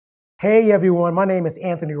Hey everyone, my name is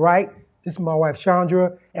Anthony Wright. This is my wife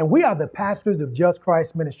Chandra, and we are the pastors of Just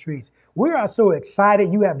Christ Ministries. We are so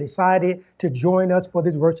excited you have decided to join us for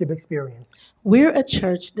this worship experience. We're a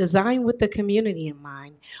church designed with the community in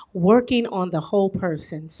mind, working on the whole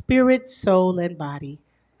person, spirit, soul, and body.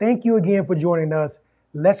 Thank you again for joining us.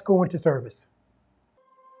 Let's go into service.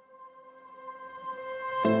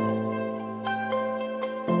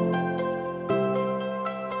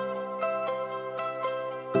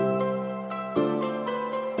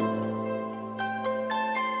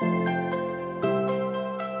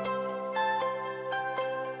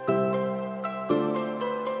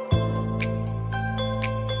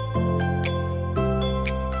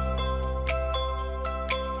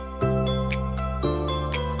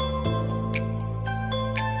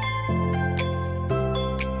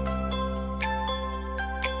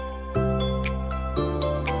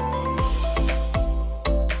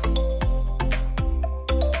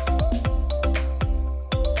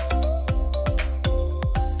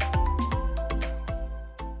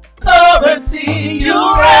 You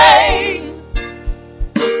reign.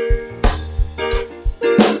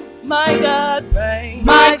 My God reigns.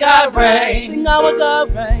 My God reigns. Sing our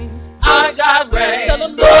God reigns. Our God reigns. Tell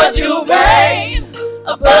them, Lord, you reign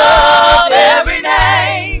above every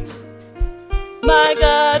name. My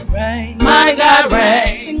God reigns. My God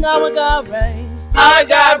reigns. Sing our God reigns. Our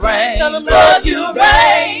God reigns. Tell them, Lord, you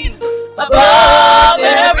reign above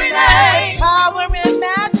every name. Power and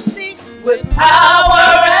majesty. With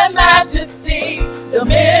power and majesty,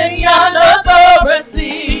 dominion,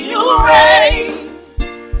 authority, you reign.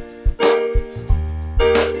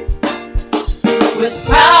 With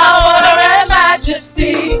power and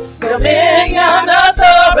majesty, dominion,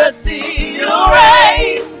 authority, you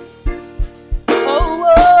reign. Oh,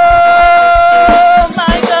 oh,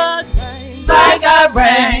 my God reigns. My God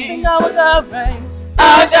reigns. Sing our God reigns.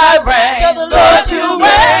 Our God reigns. Tell the Lord you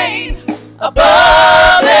reign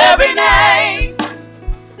above every name.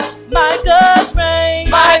 My God reigns.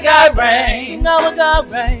 My God reigns. Sing our God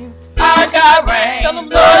reigns. Our God reigns. Tell them,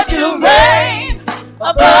 Lord, you reign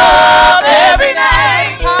above every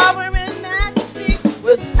name. Power and majesty.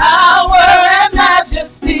 With power and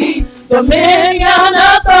majesty, dominion,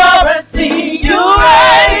 authority, you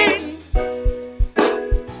reign.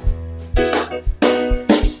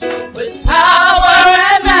 With power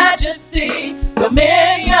and majesty,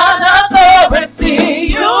 dominion, authority,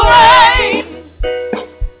 you reign.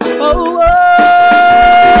 Oh,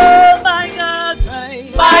 oh, my God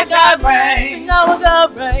reigns. My God reigns. Sing our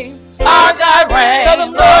God reigns. Our God reigns. Tell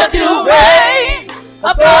them, Lord, you reign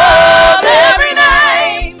above every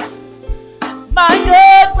name. My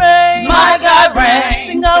God reigns. My God reigns.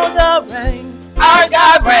 Sing our God reigns. Our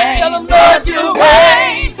God reigns. Tell them, Lord, you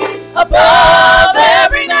reign above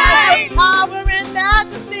every name. Power and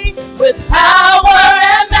majesty. With power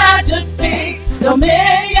and majesty,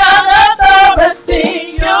 dominion,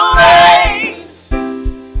 authority, you reign.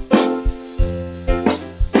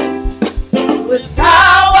 With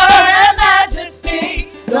power and majesty,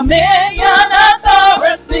 dominion,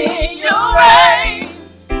 authority, you reign.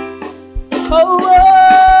 Oh,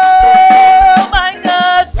 oh, my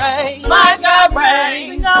God reigns. My God reigns.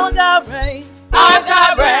 Sing our God reigns. Our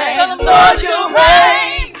God reigns. Tell them, Lord, you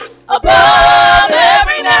reign above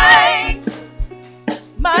every name.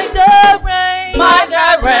 My God reigns. My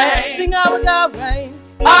God reigns. Sing our God reigns.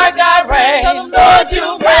 Our God reigns. Tell them, Lord,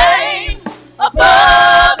 you reign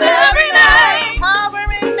above every name. Power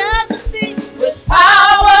and majesty. With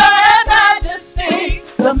power and majesty,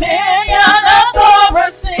 dominion,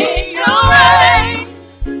 authority, you reign.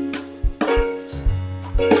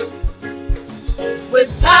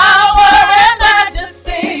 With power and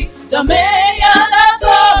majesty, dominion,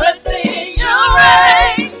 authority, you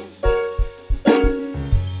reign.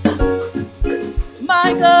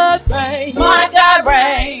 My God reigns. My God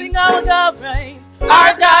reigns. Sing our God reigns.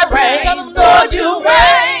 Our God reigns. Tell them, Lord, you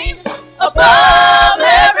reign above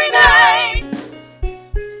every name.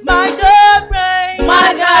 My God reigns.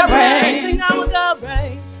 My God reigns. Sing our God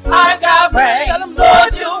reigns. Our God reigns. Tell them,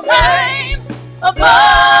 Lord, you reign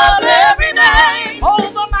above every name.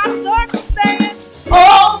 Over my circumstance.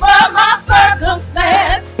 Over my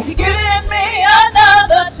circumstance. You're giving me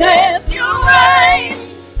another chance. You reign.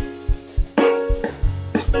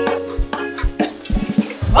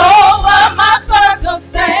 Over my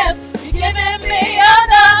circumstance, you're giving me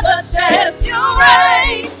another chance. You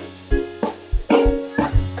reign.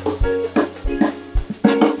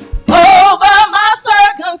 Over my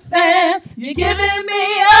circumstance, you're giving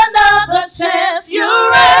me another chance. You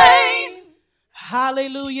reign.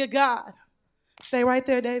 Hallelujah, God. Stay right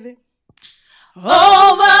there, David.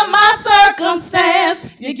 Over my circumstance,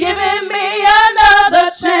 you're giving me another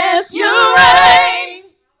chance. You reign.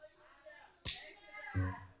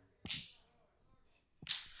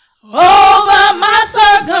 Over my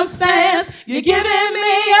circumstance, you're giving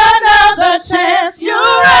me another chance. You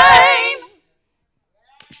reign.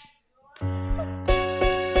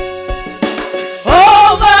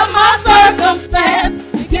 Over my circumstance,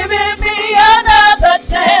 you're giving me another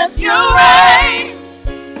chance. You reign.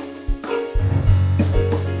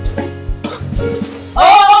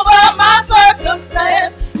 Over my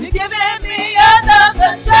circumstance, you're giving me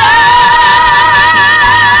another chance.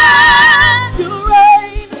 You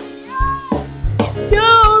reign.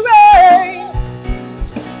 You reign.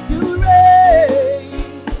 You reign.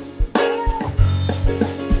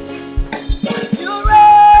 You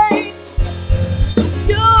reign.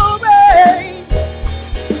 You reign.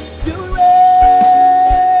 You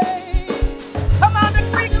reign. Come on, the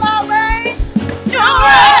Greek law reign. You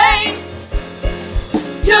reign.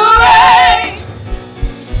 You reign.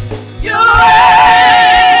 You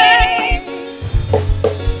reign.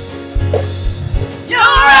 You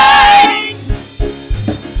reign.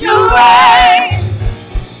 You reign.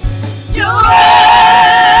 You reign.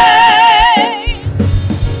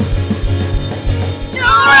 You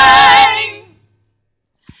reign.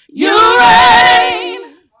 You reign.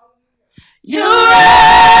 You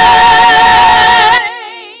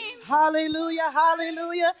reign. Hallelujah.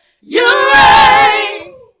 Hallelujah. You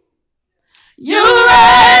reign. You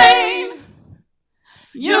reign.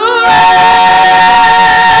 You reign.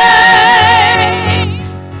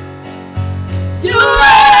 You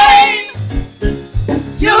reign.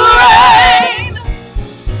 You reign.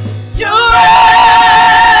 You reign.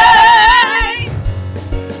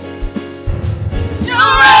 You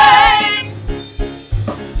reign.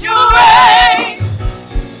 You reign.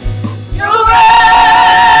 You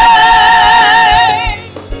reign.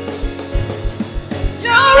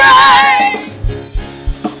 You reign.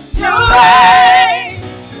 You reign.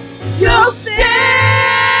 You still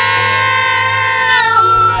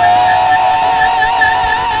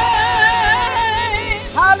reign.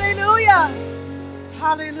 Hallelujah.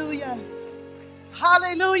 Hallelujah.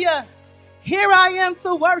 Hallelujah. Here I am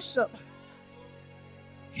to worship.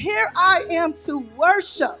 Here I am to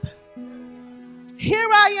worship. Here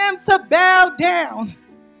I am to bow down.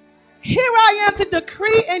 Here I am to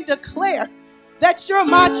decree and declare that you're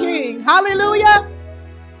my King. Hallelujah.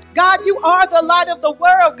 God, you are the light of the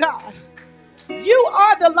world, God. You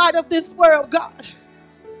are the light of this world, God.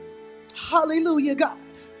 Hallelujah, God.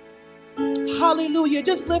 Hallelujah.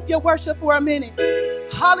 Just lift your worship for a minute.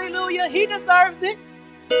 Hallelujah. He deserves it.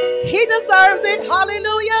 He deserves it.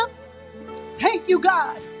 Hallelujah. Thank you,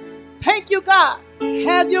 God. Thank you, God.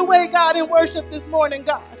 Have your way, God, in worship this morning,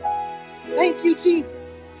 God. Thank you, Jesus.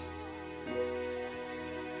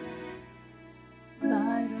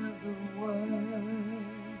 Light of the world,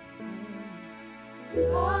 sing.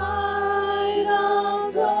 Light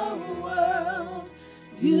of the world,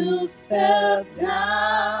 you step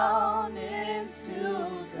down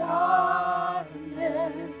into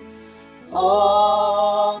darkness.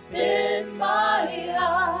 Open my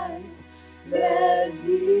eyes, let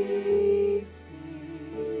me see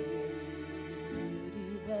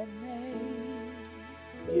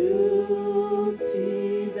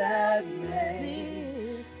beauty that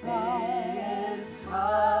makes his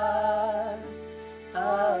heart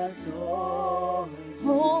adore you.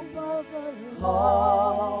 Hope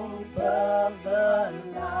of a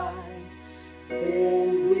life,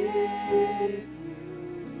 stay with you.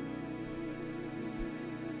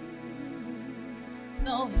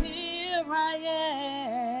 So here I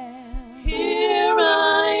am. Here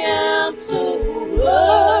I am to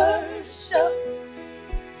worship.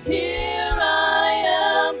 Here I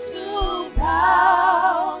am to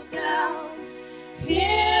bow down.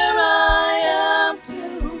 Here I am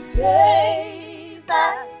to say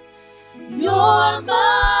that you're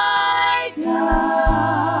my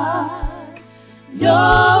God.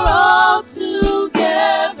 You're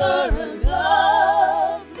altogether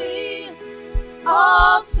lovely,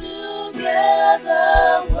 altogether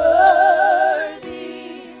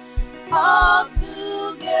worthy, altogether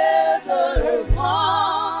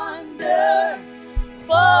wonderful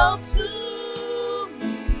to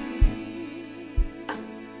me.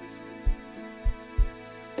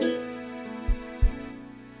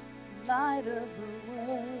 Light of the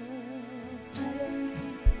world, sing.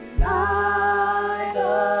 Light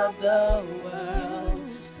of the world,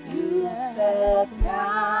 you step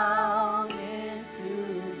down into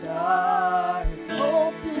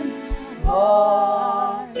darkness.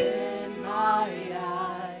 Open my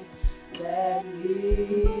eyes, let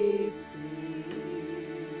me see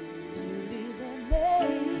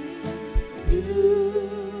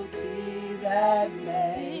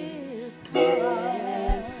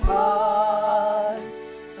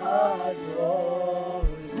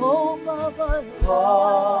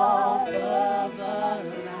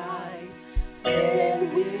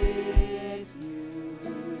with you.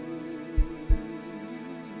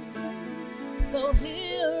 So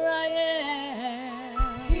here I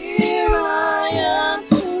am. Here I am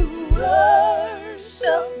to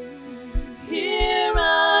worship. Here I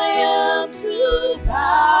am to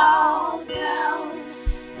bow down.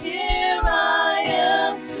 Here I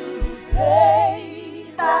am to say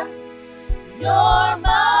that you're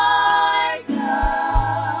my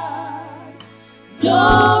God.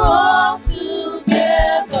 You're altogether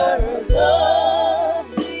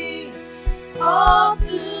lovely,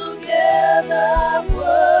 altogether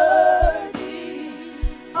worthy,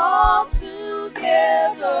 altogether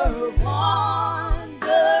wonderful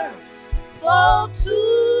to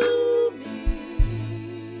me.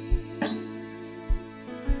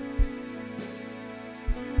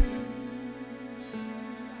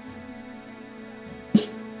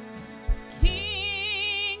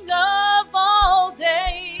 King of all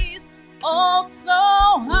days, also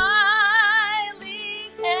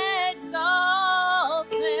highly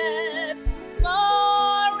exalted,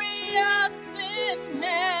 glorious in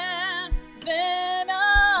heaven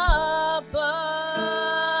above.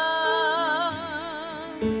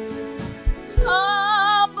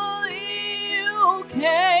 Humbly you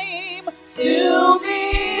came to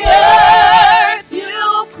the earth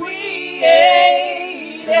you created,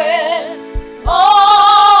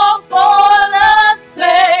 all for the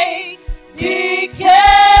sake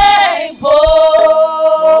became born.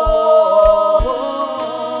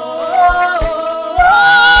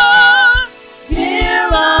 Here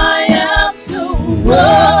I am to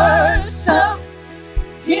worship.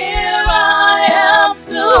 Here I am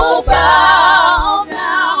to bow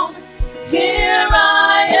down. Here I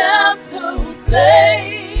am to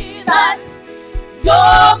say that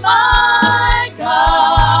you're my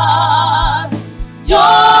God. You're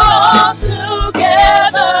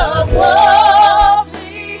altogether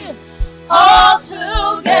lovely,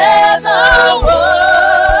 altogether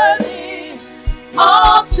worthy,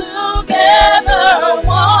 altogether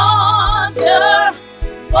wonderful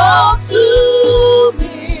to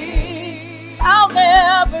me. I'll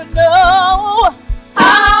never know,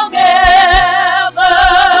 I'll never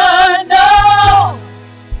know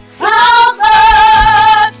how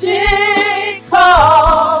much it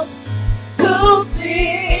costs to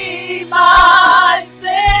see my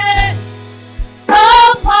sin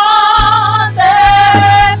upon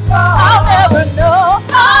that cross. I'll never know,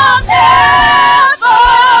 I'll never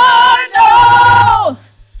know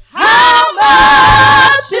how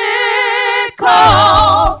much it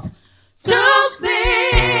costs to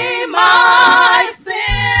see my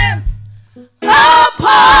sins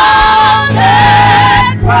upon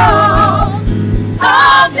that cross.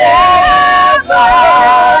 I'll never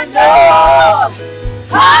know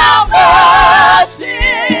how much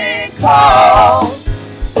it costs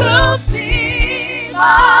to see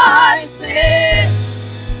my sins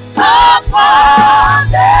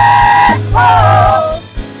upon that cross.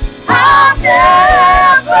 I'll never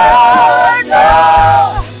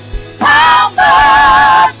know how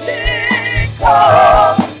much it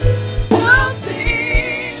costs to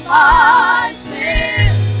see my sins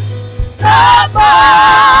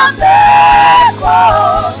upon that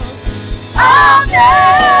cross. I'll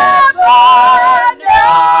never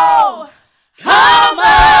know how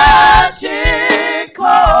much it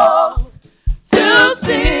costs to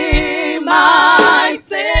see my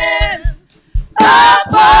sins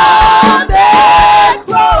upon that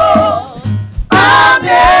cross. I'll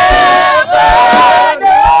never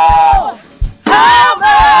know how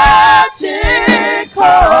much it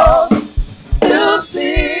costs to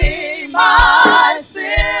see my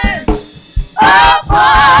sins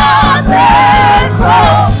upon that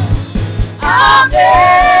cross. I'll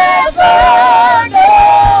never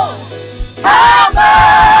know how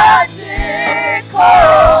much it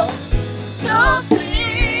costs to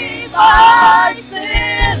see my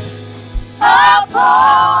sins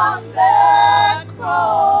upon that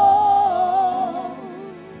cross.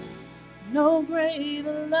 No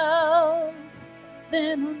greater love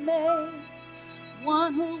than a man,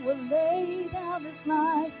 one who will lay down his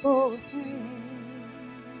life for a friend.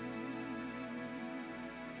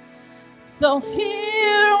 So here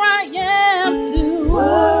I am to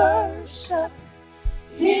worship.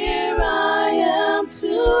 Here I am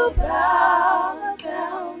to bow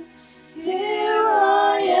down. Here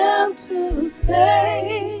I am to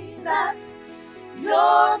say that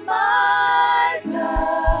you're my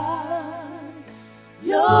God.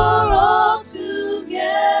 You're altogether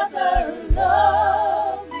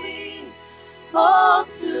lovely,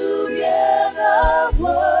 altogether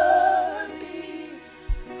worthy,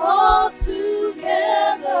 altogether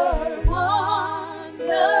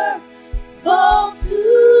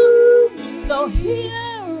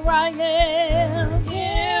Here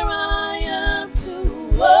I am to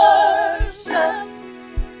worship.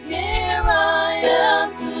 Here I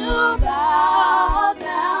am to bow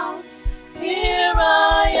down. Here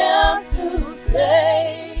I am to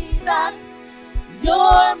say that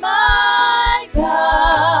you're my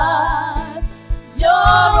God. You're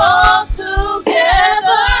altogether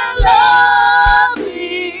lovely,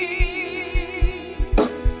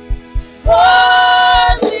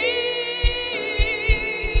 worthy,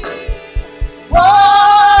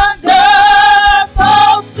 wonderful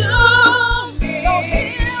to me. So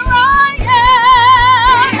here I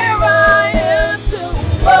am to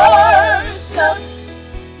worship.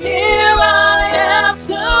 Here I am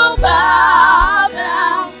to bow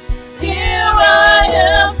down. Here I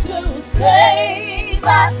am to say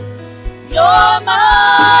that you're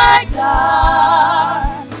my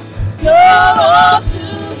God. You're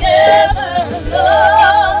altogether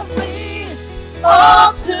lovely,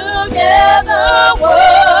 altogether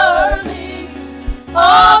worthy,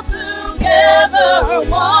 altogether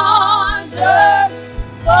wonderful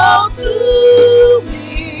to me.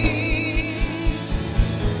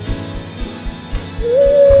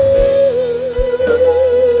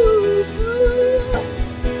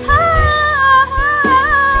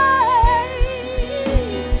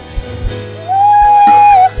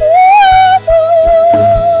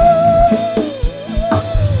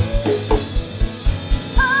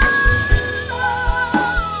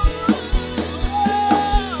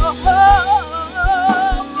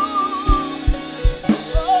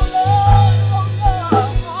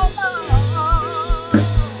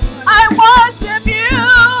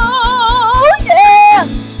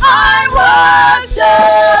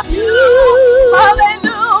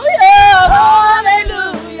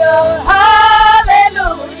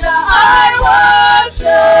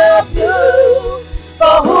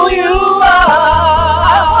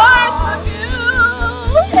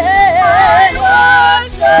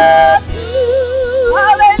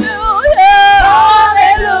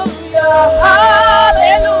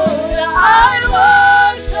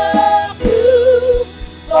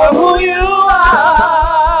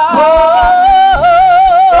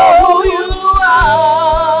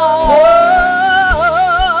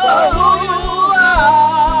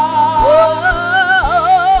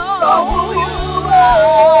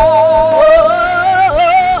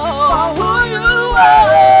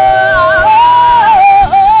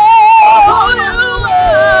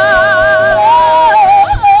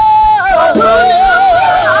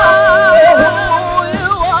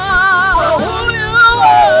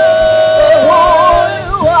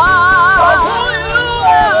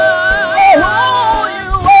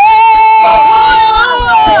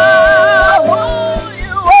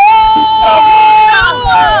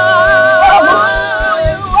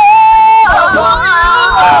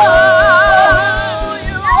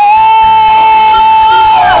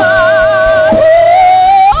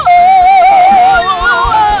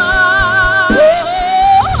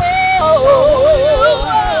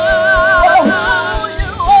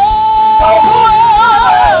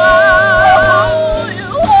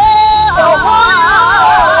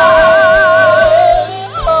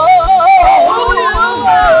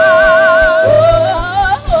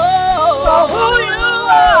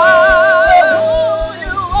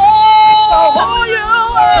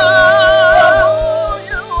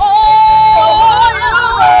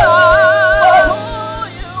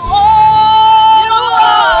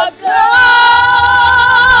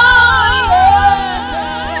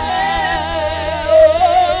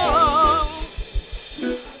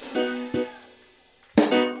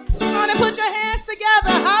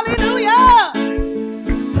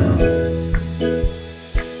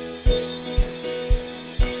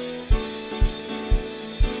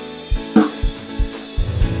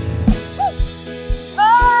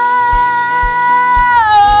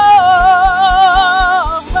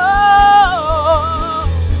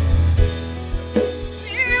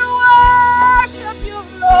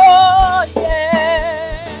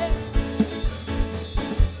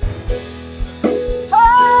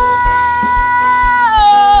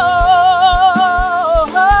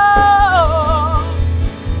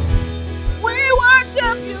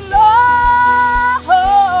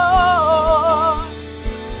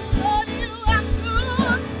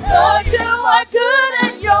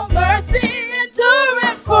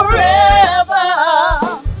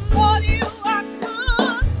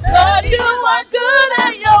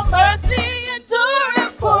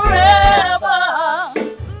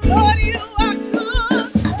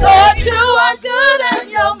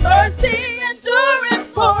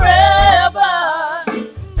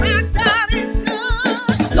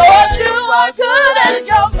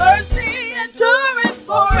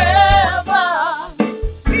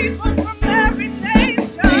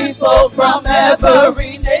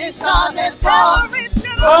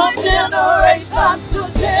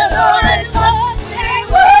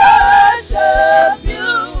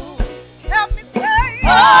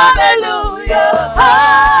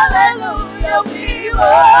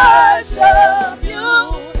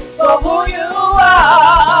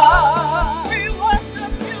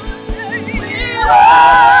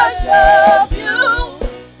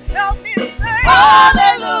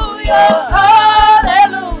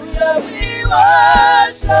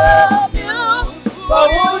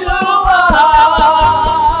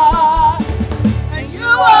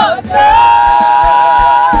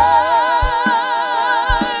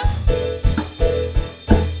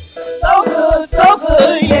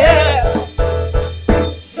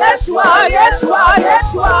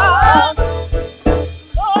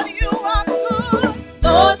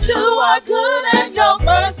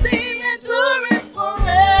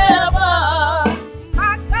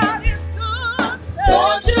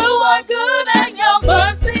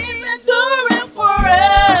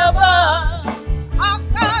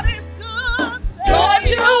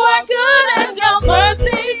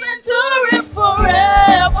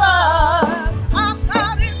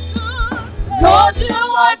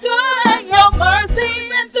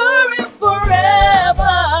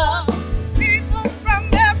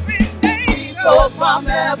 from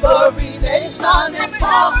every nation and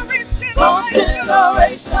tongue, from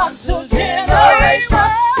generation to generation.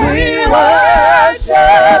 We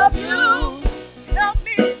worship you.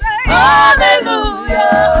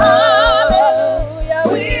 Hallelujah, hallelujah.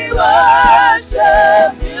 We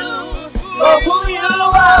worship you for who you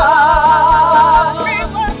are. We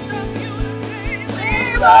worship you. We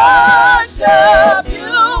worship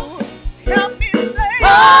you. Help me say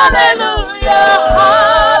hallelujah,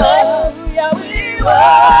 hallelujah. We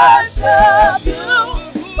worship you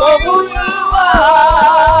for who you are.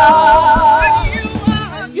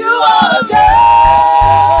 And you are God.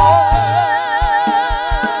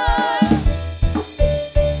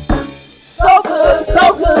 So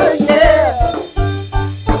good, yeah.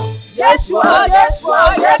 Yes, you are, yes, you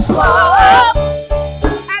are, yes, you are.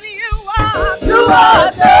 And you are good all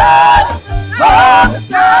the time,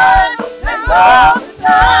 and all the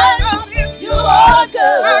time. You are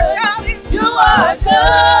good, you are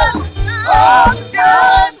good all the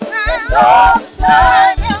time, and all the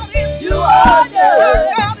time. You are good,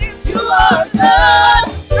 you are good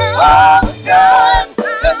all the time,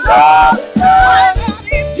 and all the time.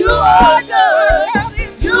 You are good,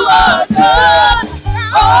 you are good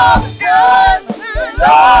all the time, and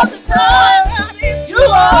all the time. You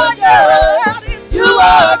are good, you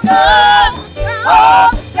are good all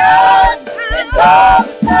the time, and all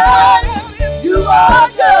the time. You are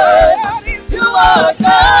good, you are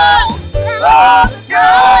good all the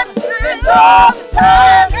time, and all the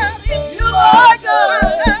time. You are good.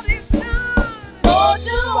 Lord,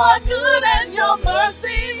 you are good, and your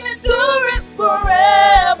mercy endureth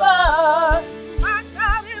forever. My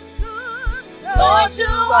God is good. Lord,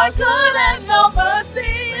 you are good, and your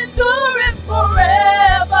mercy endureth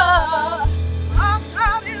forever. My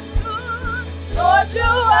God is good. Lord, you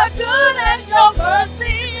are good, and your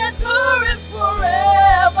mercy endureth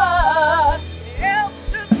forever. El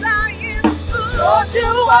Shaddai is good. Lord, you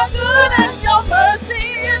are good, and your mercy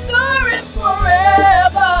endureth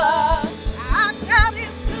forever. Our God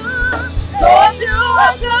is good. Lord, you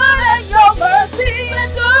are good, and your mercy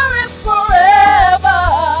endureth forever.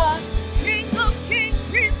 King of kings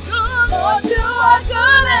is good. Lord, you are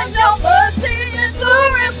good, and your mercy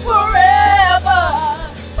endureth forever.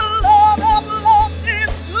 Lord of lords is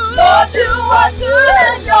good. Lord, you are good,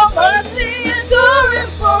 and your mercy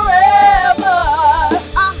endureth forever.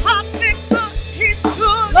 Our hot fixer, he's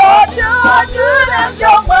good. Lord, you are good, and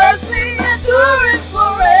your mercy endureth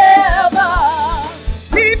forever.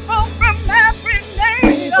 People from every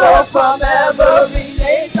nation, people from every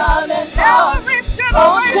nation and tongue,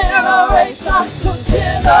 from generation to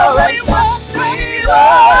generation, we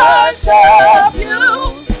worship you.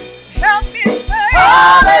 Help me say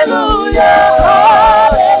hallelujah,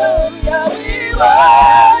 hallelujah. We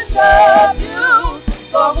worship you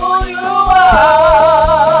for who you are.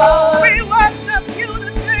 We worship you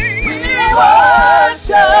today. We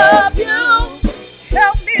worship you.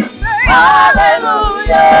 Help me say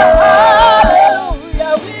hallelujah,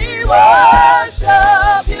 hallelujah. We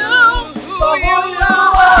worship you for who you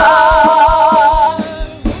are.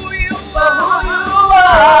 Who you are.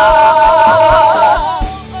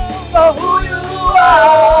 For who you are.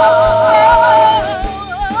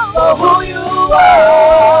 For who you are. For who you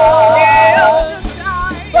are.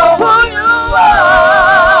 For who you are.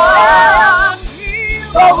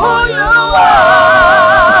 For who you are.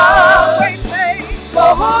 For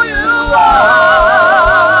who you are.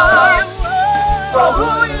 For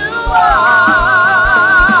who you are.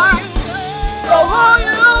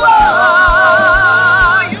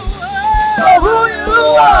 For who you are. For who you are.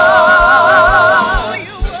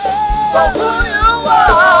 For who you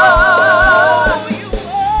are.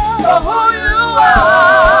 For who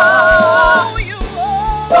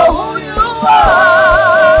you are. For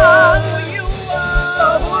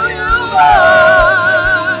who you are.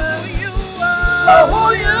 For who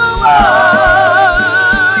you are.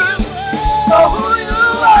 For who you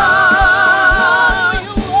are.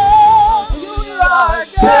 You are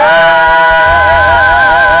good.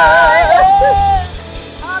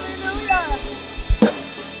 Hallelujah.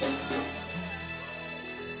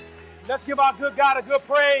 Let's give our good God a good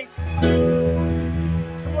praise.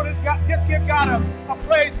 Come on, just give God a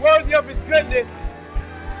praise worthy of his goodness.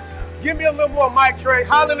 Give me a little more mic, Trey.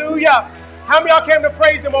 Hallelujah. How many of y'all came to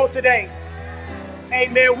praise him on today?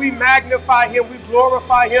 Amen. We magnify him. We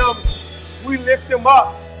glorify him. We lift him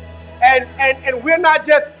up. And we're not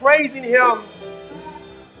just praising him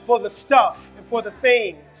for the stuff and for the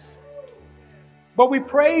things, but we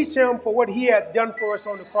praise him for what he has done for us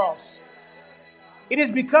on the cross. It is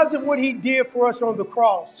because of what he did for us on the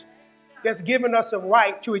cross that's given us a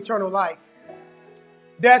right to eternal life.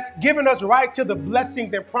 that's given us right to the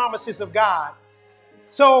blessings and promises of God.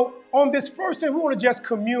 So on this first day, we want to just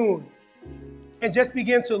commune and just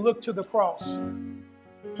begin to look to the cross.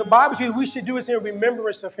 The Bible says we should do this in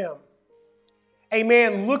remembrance of him.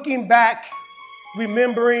 Amen. Looking back,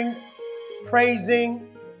 remembering, praising,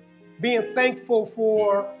 being thankful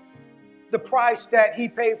for the price that he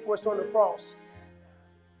paid for us on the cross.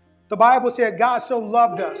 The Bible said God so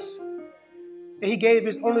loved us that he gave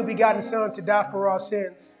his only begotten son to die for our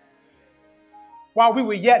sins while we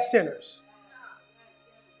were yet sinners.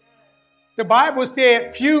 The Bible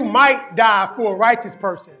said few might die for a righteous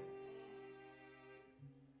person.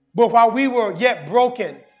 But while we were yet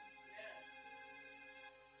broken,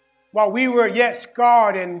 while we were yet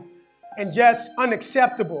scarred and just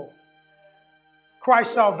unacceptable,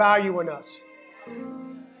 Christ saw value in us.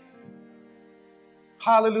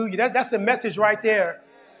 Hallelujah. That's the message right there.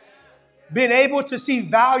 Being able to see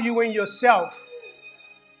value in yourself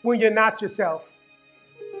when you're not yourself.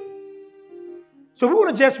 So we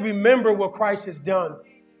want to just remember what Christ has done.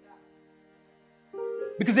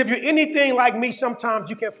 Because if you're anything like me, sometimes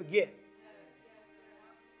you can forget.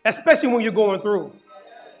 Especially when you're going through.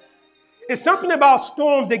 It's something about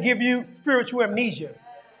storms that give you spiritual amnesia.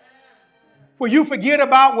 Where you forget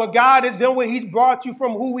about what God has done, where he's brought you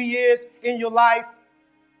from, who he is in your life.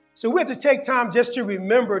 So we have to take time just to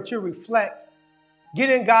remember, to reflect,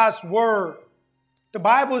 get in God's word. The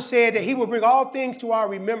Bible said that he will bring all things to our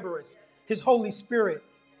remembrance, his Holy Spirit.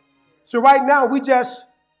 So right now, we just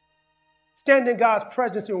stand in God's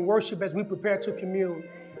presence and worship as we prepare to commune.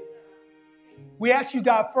 We ask you,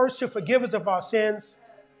 God, first to forgive us of our sins.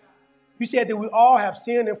 You said that we all have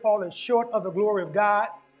sinned and fallen short of the glory of God.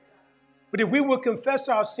 But if we will confess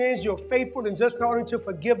our sins, you're faithful and just not only to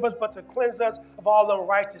forgive us, but to cleanse us of all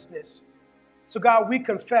unrighteousness. So God, we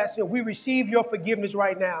confess and we receive your forgiveness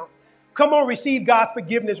right now. Come on, receive God's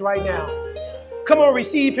forgiveness right now. Come on,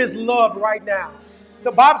 receive his love right now.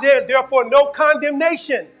 The Bible says, therefore, no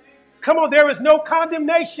condemnation. Come on, there is no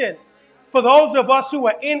condemnation for those of us who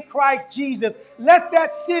are in Christ Jesus. Let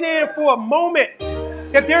that sit in for a moment.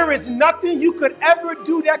 That there is nothing you could ever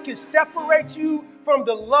do that can separate you from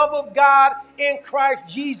the love of God in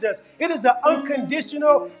Christ Jesus. It is an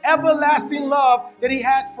unconditional, everlasting love that he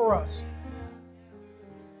has for us.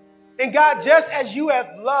 And God, just as you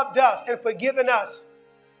have loved us and forgiven us,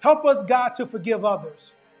 help us, God, to forgive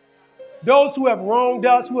others. Those who have wronged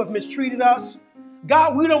us, who have mistreated us.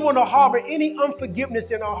 God, we don't want to harbor any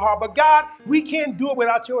unforgiveness in our heart. But God, we can't do it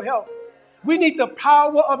without your help. We need the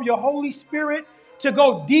power of your Holy Spirit to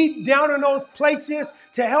go deep down in those places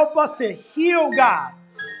to help us to heal, God,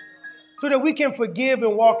 so that we can forgive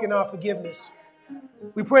and walk in our forgiveness.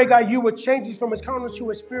 We pray, God, you would change us from his carnal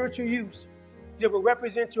to a spiritual use that will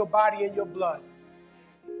represent your body and your blood.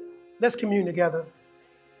 Let's commune together.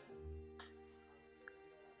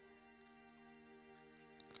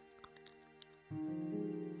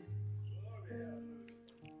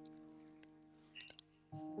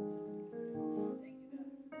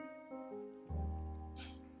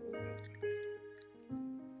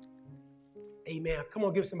 Amen. Come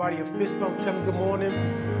on, give somebody a fist bump. Tell them good morning.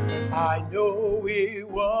 I know it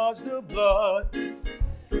was the blood.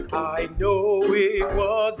 I know it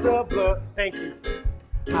was the blood. Thank you.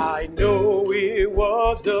 I know it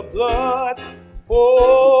was the blood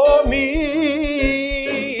for me.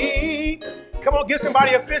 Come on, give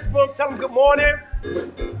somebody a fist bump. Tell them good morning.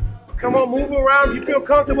 Come on, move around if you feel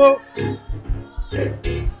comfortable.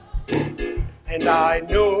 And I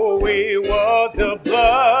know it was the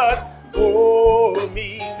blood for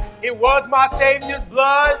me. It was my Savior's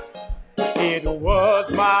blood. It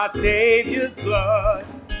was my Savior's blood.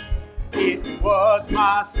 It was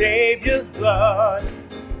my Savior's blood.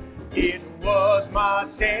 It was my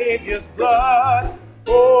Savior's blood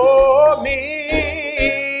for me.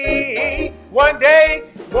 One day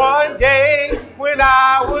when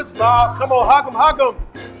I was lost. Come on, hug them.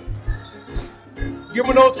 Give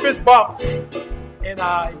them those fist bumps. And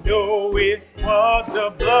I know it was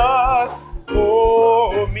the blood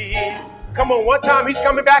for me. Come on, one time, he's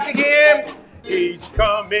coming back again. He's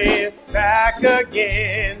coming back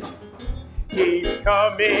again. He's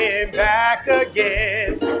coming back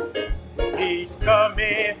again. He's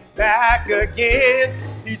coming back again.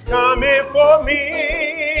 He's coming for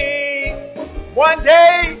me. One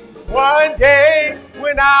day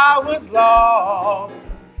when I was lost,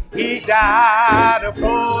 he died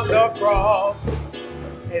upon the cross.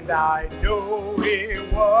 And I know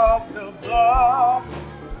it was the blood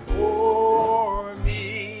for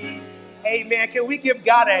me. Amen. Can we give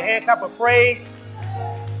God a hand clap of praise?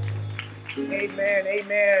 Amen.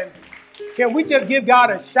 Amen. Can we just give God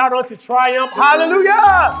a shout unto triumph?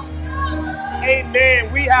 Hallelujah.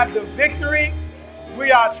 Amen. We have the victory.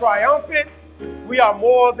 We are triumphant. We are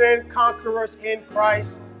more than conquerors in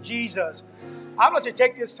Christ Jesus. I'd like to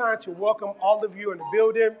take this time to welcome all of you in the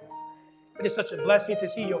building. It is such a blessing to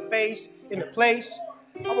see your face in the place.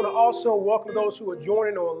 I want to also welcome those who are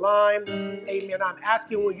joining online. Amen. I'm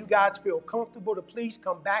asking when you guys feel comfortable to please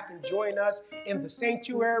come back and join us in the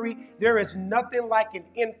sanctuary. There is nothing like an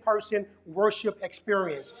in-person worship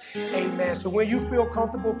experience. Amen. So when you feel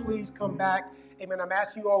comfortable, please come back. Amen. I'm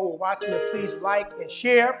asking you all who are watching to please like and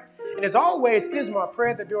share. And as always, it is my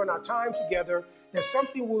prayer that during our time together, that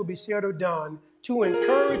something will be said or done to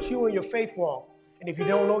encourage you in your faith walk. And if you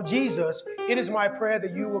don't know Jesus, it is my prayer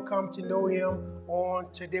that you will come to know him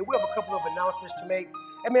on today. We have a couple of announcements to make.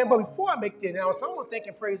 Amen. But before I make the announcement, I want to thank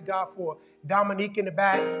and praise God for Dominique in the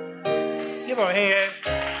back. Give her a hand.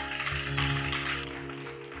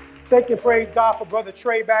 Thank and praise God for Brother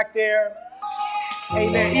Trey back there.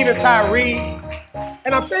 Amen. Even Tyree.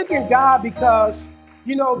 And I'm thanking God because,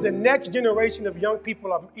 you know, the next generation of young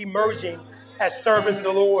people are emerging as servants of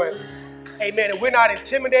the Lord. Amen. And we're not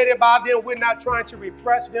intimidated by them. We're not trying to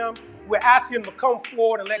repress them. We're asking them to come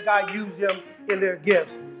forward and let God use them in their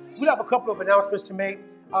gifts. We have a couple of announcements to make.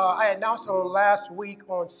 I announced on last week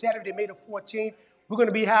on Saturday, May the 14th, we're going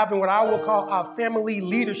to be having what I will call our family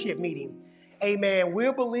leadership meeting. Amen.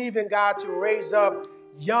 We're believing God to raise up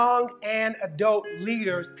young and adult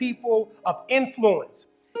leaders, people of influence.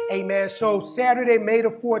 Amen. So Saturday, May the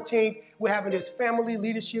 14th, we're having this family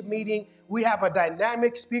leadership meeting. We have a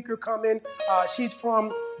dynamic speaker coming. She's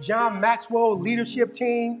from John Maxwell leadership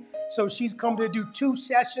team. So she's come to do 2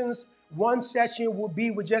 sessions. One session will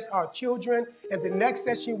be with just our children, and the next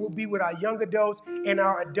session will be with our young adults and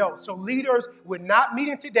our adults. So leaders, we're not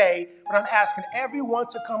meeting today, but I'm asking everyone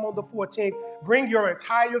to come on the 14th. Bring your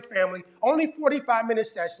entire family. Only 45-minute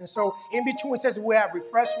sessions. So in between sessions, we'll have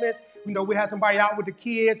refreshments. You know, we have somebody out with the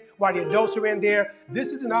kids while the adults are in there.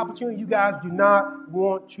 This is an opportunity you guys do not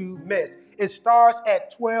want to miss. It starts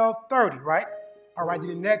at 12:30, right? All right,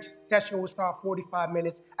 the next session will start 45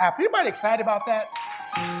 minutes after. Anybody excited about that?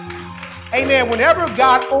 Amen. Whenever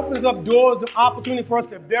God opens up doors of opportunity for us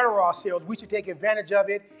to better ourselves, we should take advantage of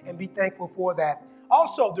it and be thankful for that.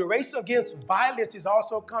 Also, the race against violence is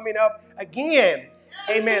also coming up again.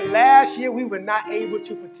 Amen. Last year, we were not able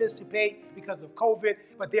to participate because of COVID,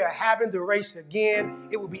 but they are having the race again.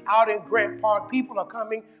 It will be out in Grant Park. People are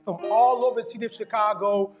coming from all over the city of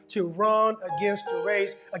Chicago to run against the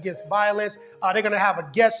race against violence. They're going to have a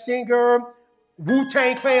guest singer.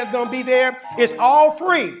 Wu-Tang Clan is going to be there. It's all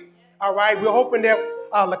free. All right. We're hoping that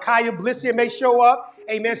Lakaya Blissier may show up.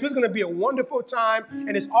 Amen. So it's going to be a wonderful time.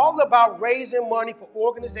 And it's all about raising money for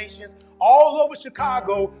organizations all over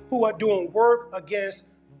Chicago who are doing work against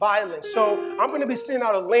violence. So I'm going to be sending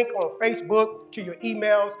out a link on Facebook to your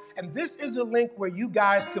emails. And this is a link where you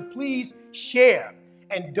guys could please share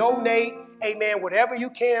and donate. Amen. Whatever you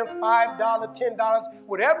can, $5, $10,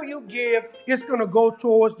 whatever you give, it's going to go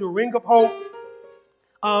towards the Ring of Hope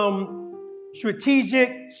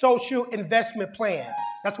Strategic Social Investment Plan.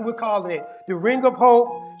 That's what we're calling it. The Ring of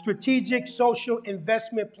Hope Strategic Social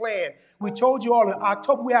Investment Plan. We told you all in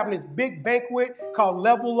October we're having this big banquet called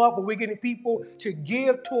Level Up, where we're getting people to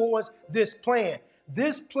give towards this plan.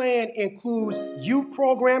 This plan includes youth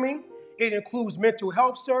programming. It includes mental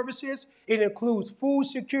health services. It includes food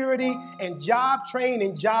security and job training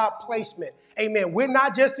and job placement. Amen. We're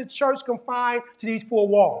not just a church confined to these 4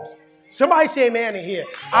 walls. Somebody say amen in here.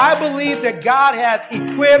 I believe that God has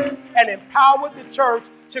equipped and empowered the church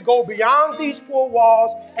to go beyond these 4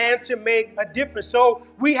 walls and to make a difference. So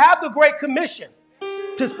we have the Great Commission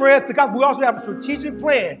to spread the gospel. We also have a strategic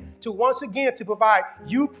plan to once again to provide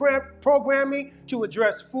youth programming to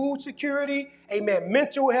address food security, amen,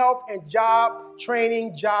 mental health, and job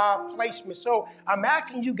training, job placement. So I'm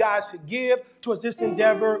asking you guys to give towards this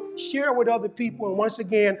endeavor, share with other people, and once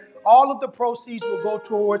again, all of the proceeds will go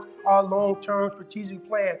towards our long-term strategic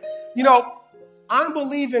plan. You know, I'm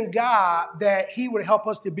believing God that he would help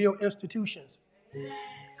us to build institutions.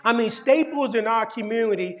 I mean, staples in our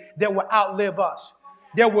community that will outlive us.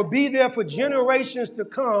 That will be there for generations to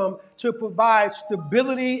come to provide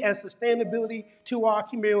stability and sustainability to our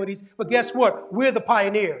communities. But guess what? We're the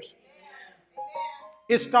pioneers.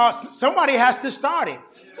 It starts, somebody has to start it.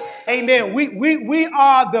 Amen. We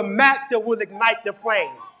are the match that will ignite the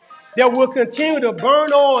flame, that will continue to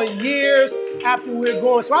burn on years after we're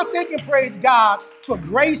gone. So I thank and praise God for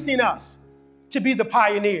gracing us to be the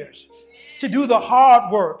pioneers, to do the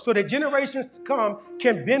hard work so that generations to come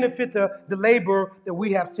can benefit the labor that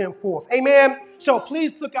we have sent forth. Amen. So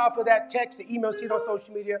please look out for that text, the email, see it on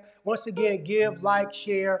social media. Once again, give, like,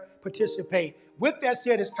 share, participate. With that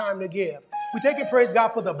said, it's time to give. We thank and praise God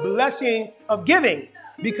for the blessing of giving,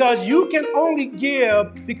 because you can only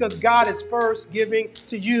give because God is first giving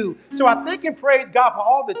to you. So I thank and praise God for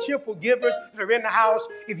all the cheerful givers that are in the house.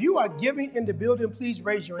 If you are giving in the building, please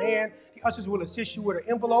raise your hand. The ushers will assist you with an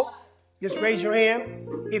envelope. Just raise your hand.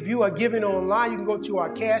 If you are giving online, you can go to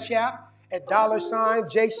our Cash App at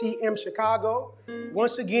 $JCM Chicago.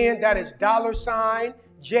 Once again, that is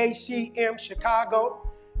 $JCM Chicago.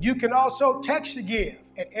 You can also text to give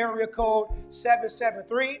at area code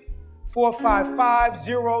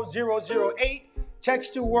 773-455-0008.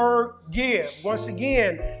 Text the word give. Once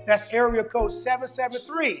again, that's area code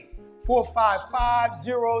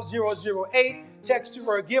 773-455-0008. Text the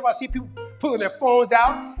word give. I see people pulling their phones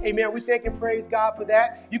out. Amen. We thank and praise God for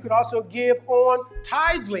that. You can also give on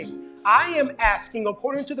Tithely. I am asking,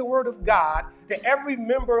 according to the word of God, that every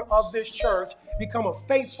member of this church become a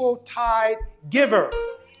faithful tithe giver.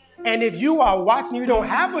 And if you are watching, you don't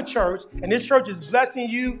have a church, and this church is blessing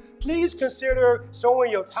you, please consider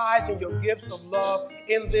sowing your tithes and your gifts of love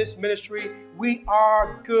in this ministry. We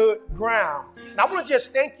are good ground. And I want to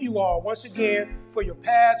just thank you all once again for your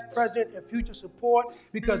past, present, and future support,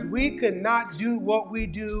 because we could not do what we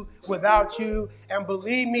do without you. And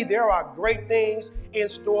believe me, there are great things in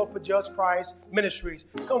store for Just Christ Ministries.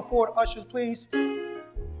 Come forward, ushers, please.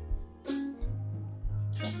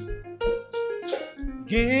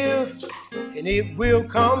 Give, and it will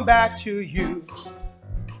come back to you.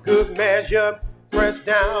 Good measure, pressed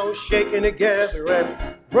down, shaken together,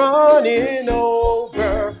 and running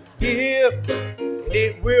over. Give, and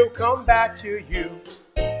it will come back to you.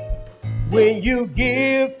 When you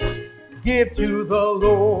give to the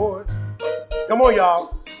Lord. Come on,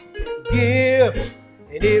 y'all. Give,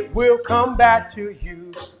 and it will come back to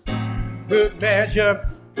you. Good measure,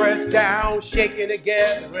 pressed down, shaken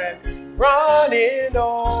together, and running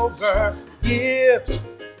over. Give,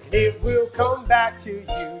 and it will come back to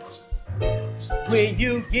you. When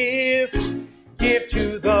you give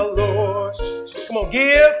to the Lord. Come on,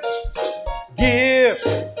 give,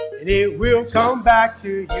 and it will come back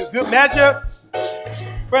to you. Good measure,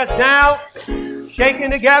 pressed down,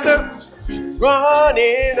 shaken together,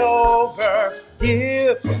 running over.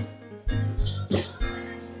 Give.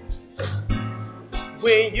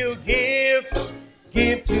 When you give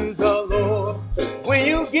to the Lord. When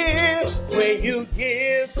you give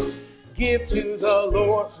to the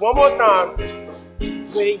Lord. One more time.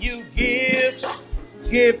 When you give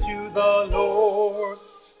to the Lord.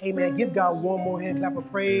 Amen. Give God one more hand clap of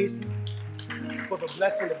praise for the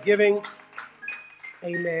blessing of giving.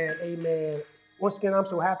 Amen. Amen. Once again, I'm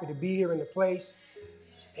so happy to be here in the place.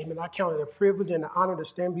 Amen. I count it a privilege and an honor to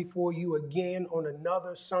stand before you again on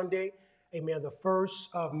another Sunday. Amen. The 1st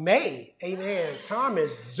of May. Amen. Time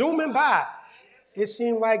is zooming by. It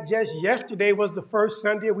seemed like just yesterday was the first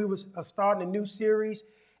Sunday. We was starting a new series.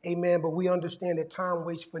 Amen. But we understand that time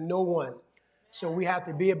waits for no one. So we have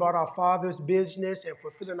to be about our Father's business and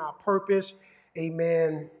fulfilling our purpose.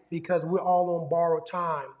 Amen. Because we're all on borrowed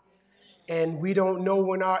time. And we don't know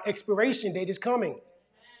when our expiration date is coming.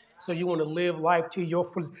 So you want to live life to your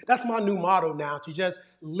fullest. That's my new motto now, to just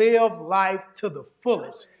live life to the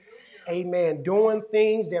fullest. Amen. Doing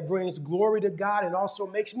things that brings glory to God and also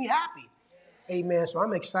makes me happy. Amen. So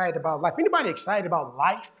I'm excited about life. Anybody excited about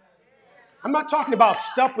life? I'm not talking about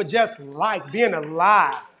stuff, but just life, being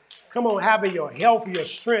alive. Come on, having your health, your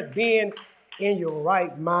strength, being in your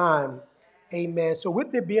right mind. Amen. So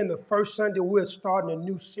with it being the first Sunday, we're starting a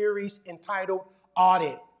new series entitled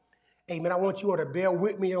Audit. Amen. I want you all to bear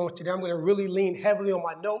with me on today. I'm going to really lean heavily on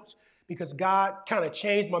my notes because God kind of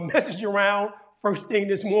changed my message around first thing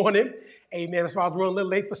this morning. Amen. That's why I was running a little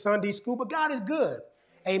late for Sunday school, but God is good.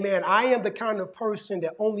 Amen. I am the kind of person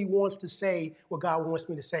that only wants to say what God wants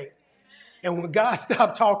me to say. And when God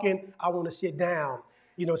stops talking, I want to sit down.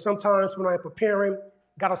 You know, sometimes when I'm preparing,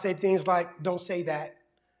 God will say things like, don't say that.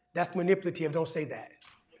 That's manipulative. Don't say that.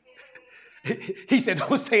 He said,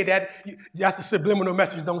 don't say that. That's a subliminal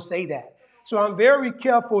message. Don't say that. So I'm very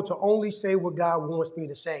careful to only say what God wants me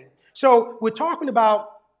to say. So we're talking about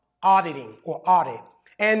auditing or audit.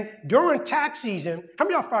 And during tax season, how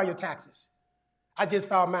many of y'all file your taxes? I just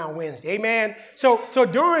filed mine on Wednesday. Amen. So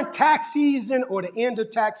during tax season or the end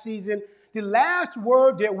of tax season, the last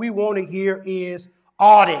word that we want to hear is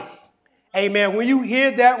audit. Amen. When you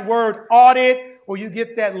hear that word audit or you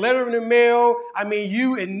get that letter in the mail, I mean,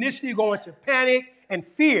 you initially go into panic and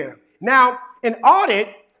fear. Now, an audit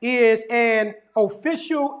is an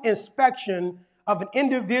official inspection of an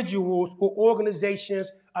individual's or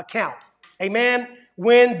organization's account. Amen.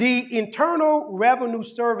 When the Internal Revenue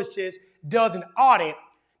Services does an audit,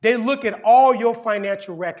 they look at all your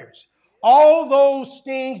financial records, all those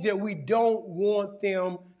things that we don't want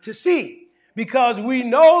them to see, because we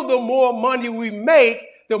know the more money we make,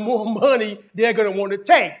 the more money they're going to want to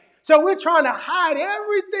take. So we're trying to hide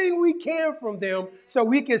everything we can from them so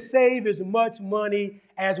we can save as much money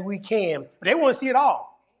as we can. But they want to see it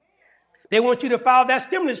all. They want you to file that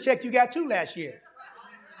stimulus check you got too last year.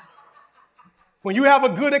 When you have a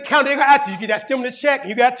good account, they're going to ask you, get that stimulus check. And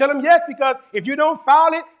you got to tell them yes, because if you don't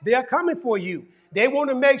file it, they're coming for you. They want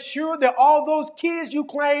to make sure that all those kids you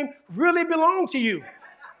claim really belong to you.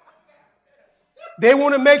 They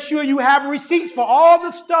want to make sure you have receipts for all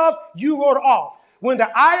the stuff you wrote off. When the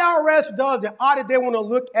IRS does an audit, they want to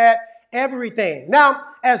look at everything. Now,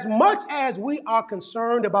 as much as we are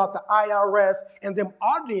concerned about the IRS and them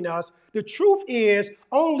auditing us, the truth is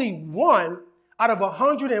only one out of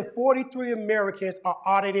 143 Americans are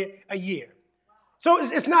audited a year. So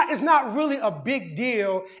it's not really a big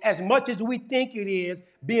deal as much as we think it is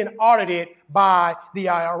being audited by the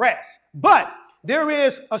IRS. But there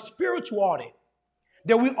is a spiritual audit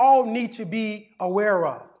that we all need to be aware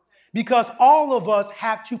of, because all of us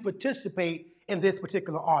have to participate in this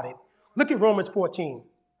particular audit. Look at Romans 14.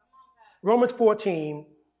 Romans 14,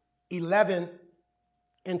 11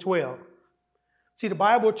 and 12. See, the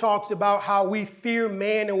Bible talks about how we fear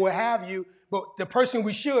man and what have you, but the person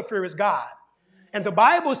we should fear is God. And the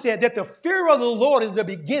Bible said that the fear of the Lord is the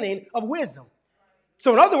beginning of wisdom.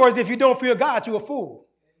 So in other words, if you don't fear God, you're a fool.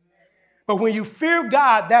 But when you fear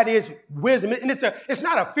God, that is wisdom. And it's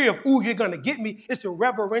not a fear of, ooh, you're going to get me. It's a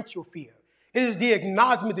reverential fear. It is the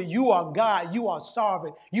acknowledgement that you are God, you are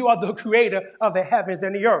sovereign, you are the creator of the heavens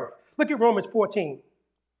and the earth. Look at Romans 14.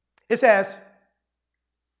 It says,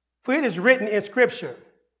 for it is written in Scripture,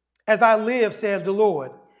 as I live, says the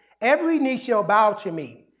Lord, every knee shall bow to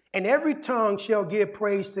me, and every tongue shall give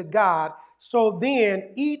praise to God. So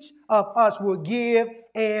then each of us will give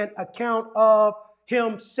an account of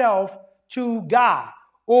himself to God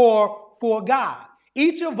or for God.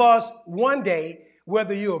 Each of us one day,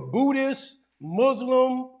 whether you're a Buddhist,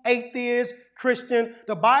 Muslim, atheist, Christian,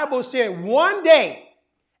 the Bible said one day,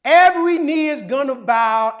 every knee is going to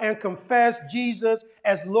bow and confess Jesus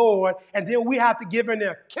as Lord, and then we have to give an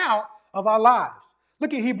account of our lives.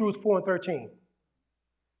 Look at Hebrews 4 and 13.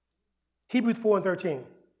 Hebrews 4 and 13.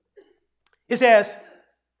 It says,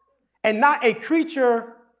 and not a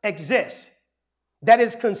creature exists that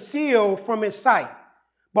is concealed from his sight,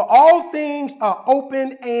 but all things are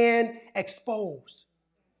open and exposed.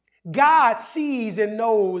 God sees and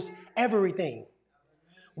knows everything.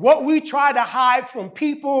 What we try to hide from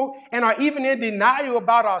people and are even in denial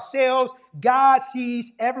about ourselves, God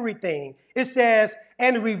sees everything. It says,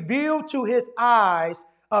 and revealed to his eyes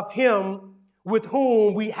of him with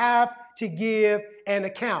whom we have to give an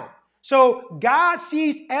account. So God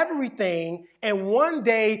sees everything, and one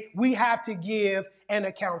day we have to give an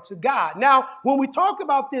account to God. Now, when we talk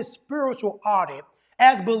about this spiritual audit,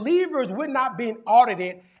 as believers, we're not being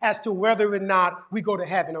audited as to whether or not we go to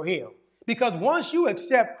heaven or hell. Because once you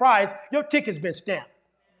accept Christ, your ticket's been stamped.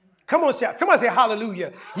 Come on, somebody say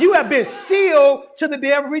hallelujah. You have been sealed to the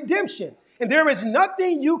day of redemption. And there is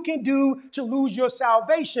nothing you can do to lose your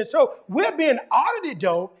salvation. So we're being audited,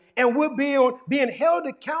 though, and we're being held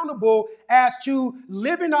accountable as to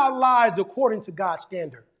living our lives according to God's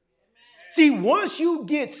standard. See, once you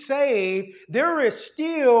get saved, there is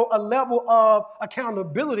still a level of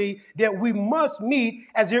accountability that we must meet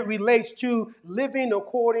as it relates to living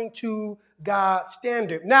according to God's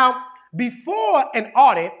standard. Now, before an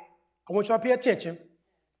audit, I want you to pay attention.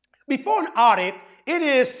 Before an audit, it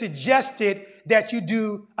is suggested that you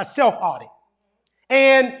do a self-audit.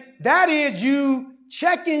 And that is you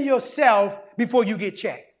checking yourself before you get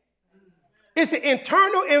checked. It's an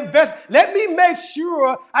internal investment. Let me make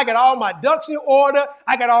sure I got all my ducks in order.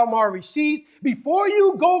 I got all my receipts. Before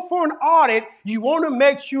you go for an audit, you want to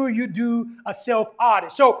make sure you do a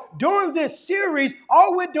self-audit. So during this series,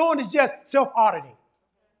 all we're doing is just self-auditing.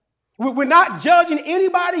 We're not judging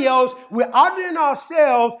anybody else. We're auditing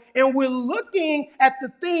ourselves, and we're looking at the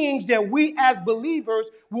things that we as believers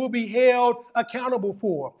will be held accountable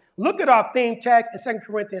for. Look at our theme text in 2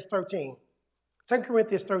 Corinthians 13. 2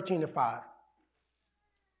 Corinthians 13 and 5.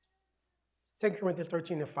 2 Corinthians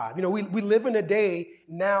 13 and 5. You know, we live in a day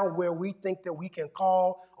now where we think that we can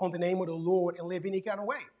call on the name of the Lord and live any kind of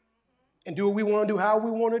way and do what we want to do, how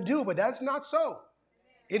we want to do, but that's not so.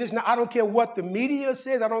 It is not, I don't care what the media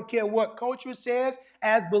says. I don't care what culture says.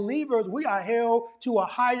 As believers, we are held to a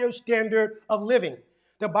higher standard of living.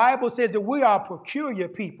 The Bible says that we are a peculiar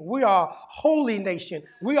people. We are a holy nation.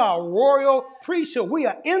 We are a royal priesthood. We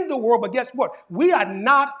are in the world, but guess what? We are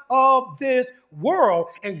not of this world.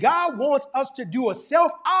 And God wants us to do a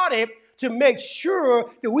self-audit to make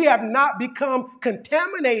sure that we have not become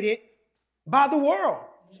contaminated by the world.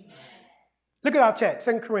 Amen. Look at our text,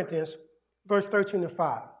 2 Corinthians, verse 13 and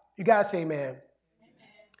 5. You guys say amen. Amen.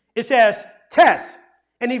 It says, test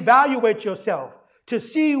and evaluate yourself to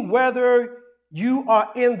see whether you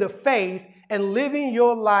are in the faith and living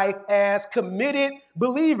your life as committed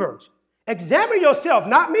believers. Examine yourself,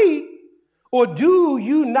 not me. Or do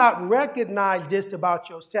you not recognize this about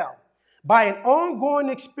yourself? By an ongoing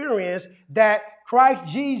experience that Christ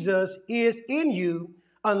Jesus is in you,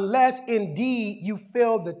 unless indeed you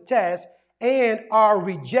fail the test and are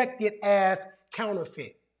rejected as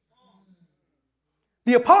counterfeit.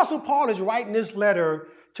 The Apostle Paul is writing this letter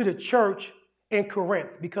to the church in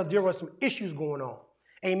Corinth because there were some issues going on.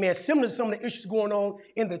 Amen. Similar to some of the issues going on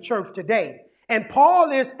in the church today. And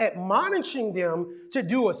Paul is admonishing them to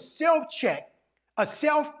do a self-check, a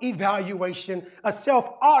self-evaluation, a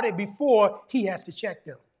self-audit before he has to check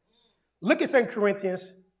them. Look at 2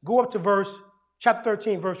 Corinthians. Go up to chapter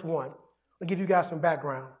 13, verse 1. I'll give you guys some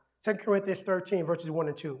background. 2 Corinthians 13, verses 1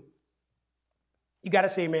 and 2. You got to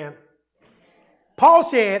say amen. Paul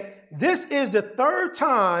said, this is the third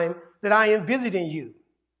time that I am visiting you.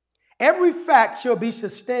 Every fact shall be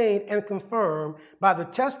sustained and confirmed by the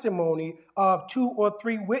testimony of 2 or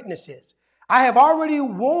 3 witnesses. I have already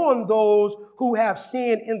warned those who have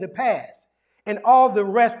sinned in the past, and all the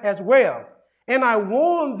rest as well. And I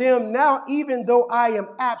warn them now, even though I am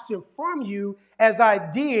absent from you, as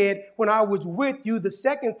I did when I was with you the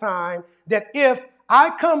second time, that if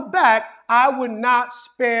I come back, I would not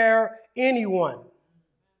spare anyone.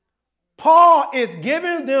 Paul is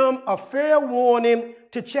giving them a fair warning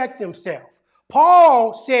to check themselves.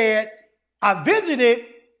 Paul said, I visited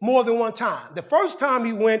more than one time. The first time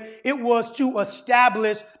he went, it was to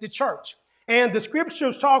establish the church. And the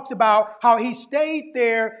scriptures talks about how he stayed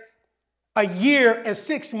there a year and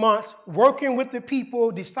 6 months working with the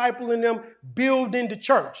people, discipling them, building the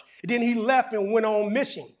church. And then he left and went on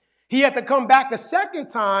mission. He had to come back a second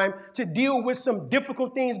time to deal with some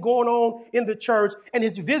difficult things going on in the church, and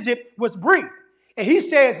his visit was brief. And he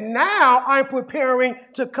says, now I'm preparing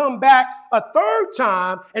to come back a third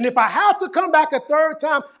time, and if I have to come back a third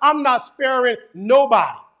time, I'm not sparing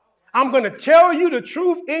nobody. I'm going to tell you the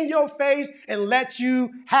truth in your face and let you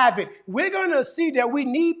have it. We're going to see that we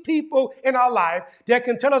need people in our life that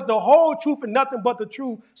can tell us the whole truth and nothing but the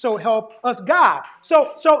truth, so help us God.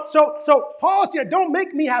 So Paul said, don't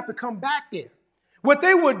make me have to come back there. What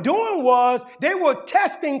they were doing was they were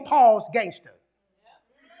testing Paul's gangster.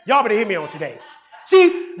 Y'all better hear me on today.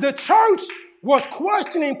 See, the church was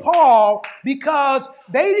questioning Paul because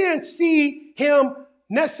they didn't see him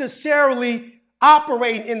necessarily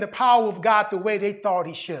operating in the power of God the way they thought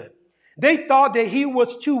he should. They thought that he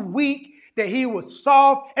was too weak, that he was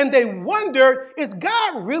soft, and they wondered, is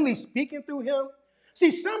God really speaking through him? See,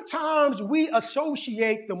 sometimes we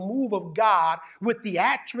associate the move of God with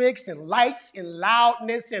theatrics and lights and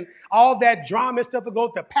loudness and all that drama and stuff that goes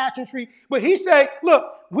to pageantry. But he said, look,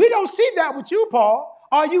 we don't see that with you, Paul.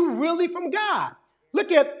 Are you really from God?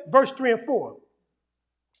 Look at verse 3 and 4.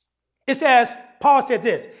 It says, Paul said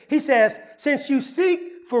this. He says, since you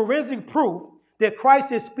seek forensic proof that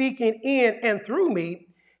Christ is speaking in and through me,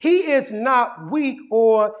 he is not weak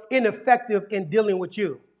or ineffective in dealing with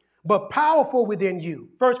you, but powerful within you.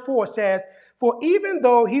 Verse 4 says, for even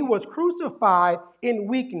though he was crucified in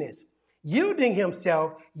weakness, yielding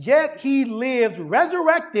himself, yet he lives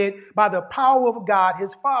resurrected by the power of God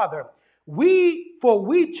his Father. For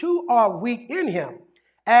we too are weak in him,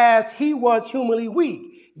 as he was humanly weak.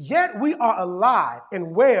 Yet we are alive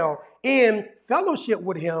and well in fellowship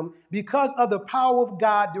with him because of the power of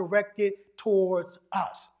God directed towards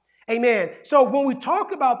us. Amen. So when we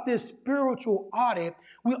talk about this spiritual audit,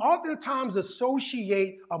 we oftentimes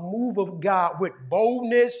associate a move of God with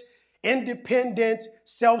boldness, independence,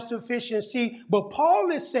 self-sufficiency. But Paul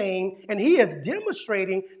is saying, and he is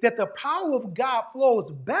demonstrating, that the power of God flows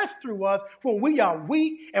best through us when we are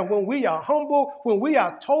weak and when we are humble, when we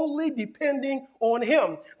are totally depending on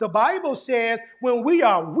him. The Bible says when we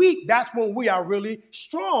are weak, that's when we are really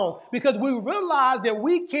strong, because we realize that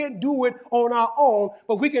we can't do it on our own,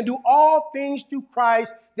 but we can do all things through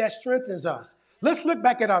Christ that strengthens us. Let's look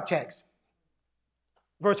back at our text.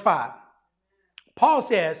 Verse 5. Paul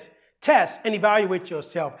says, test and evaluate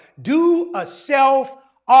yourself. Do a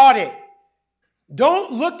self-audit.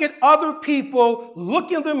 Don't look at other people.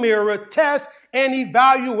 Look in the mirror, test, and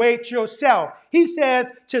evaluate yourself. He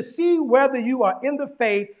says to see whether you are in the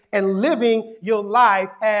faith and living your life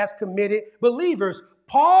as committed believers.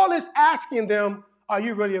 Paul is asking them, are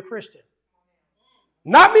you really a Christian?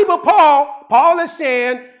 Not me, but Paul. Paul is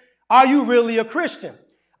saying, are you really a Christian?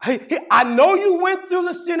 I know you went through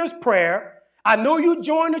the sinner's prayer. I know you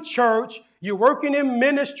joined the church. You're working in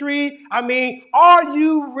ministry. I mean, are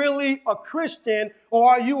you really a Christian,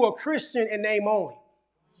 or are you a Christian in name only?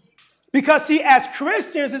 Because, see, as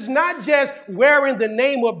Christians, it's not just wearing the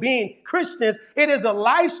name of being Christians. It is a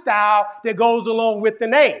lifestyle that goes along with the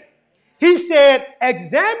name. He said,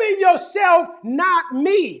 examine yourself, not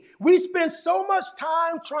me. We spend so much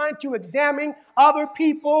time trying to examine other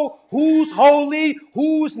people, who's holy,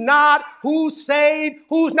 who's not, who's saved,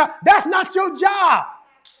 who's not. That's not your job.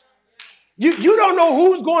 You don't know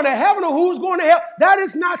who's going to heaven or who's going to hell. That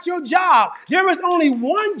is not your job. There is only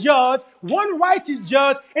one judge, one righteous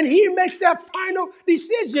judge, and he makes that final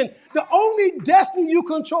decision. The only destiny you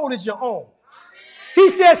control is your own. He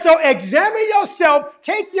says, so examine yourself,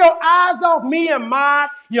 take your eyes off me and mind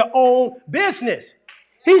your own business.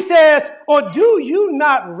 He says, or do you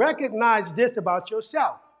not recognize this about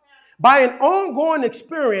yourself? By an ongoing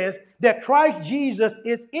experience that Christ Jesus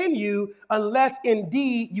is in you, unless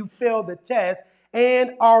indeed you fail the test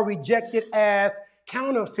and are rejected as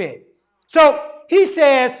counterfeit. So he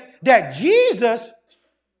says that Jesus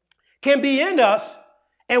can be in us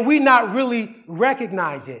and we not really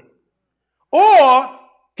recognize it. Or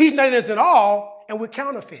he's not in us at all and we're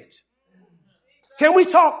counterfeits. Can we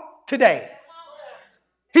talk today?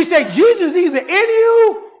 He said Jesus is either in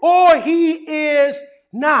you or he is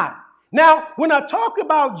not. Now, when I talk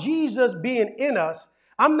about Jesus being in us,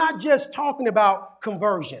 I'm not just talking about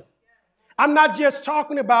conversion. I'm not just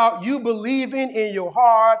talking about you believing in your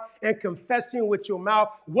heart and confessing with your mouth.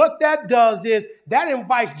 What that does is that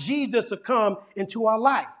invites Jesus to come into our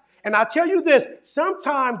life. And I tell you this,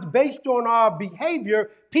 sometimes based on our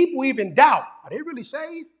behavior, people even doubt, are they really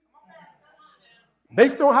saved?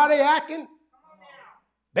 Based on how they acting?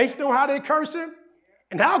 Based on how they cursing?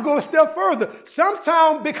 And I'll go a step further.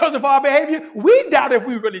 Sometimes because of our behavior, we doubt if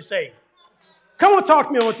we really saved. Come on, talk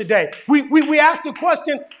to me on today. We ask the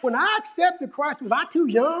question, when I accepted Christ, was I too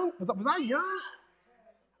young? Was I young?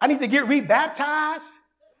 I need to get rebaptized?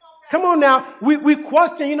 Come on now. We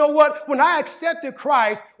question, you know what? When I accepted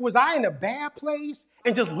Christ, was I in a bad place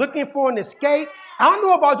and just looking for an escape? I don't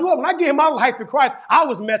know about you. When I gave my life to Christ, I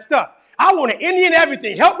was messed up. I want to Indian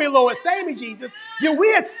everything. Help me, Lord. Save me, Jesus. Did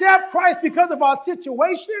we accept Christ because of our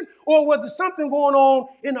situation? Or was there something going on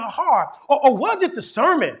in our heart? Or was it the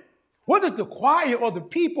sermon? Was it the choir or the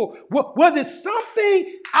people? Was it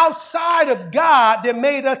something outside of God that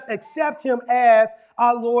made us accept him as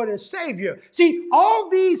our Lord and Savior? See, all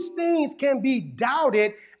these things can be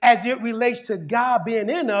doubted as it relates to God being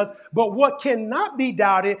in us. But what cannot be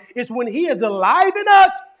doubted is when he is alive in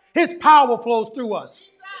us, his power flows through us.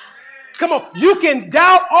 Come on, you can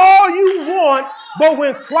doubt all you want, but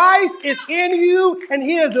when Christ is in you and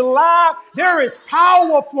he is alive, there is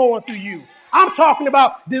power flowing through you. I'm talking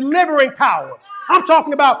about delivering power. I'm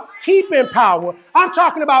talking about keeping power. I'm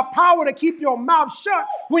talking about power to keep your mouth shut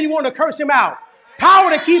when you want to curse him out.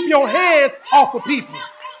 Power to keep your hands off of people.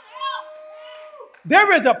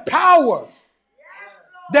 There is a power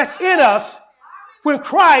that's in us when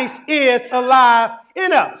Christ is alive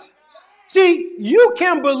in us. See, you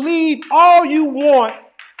can believe all you want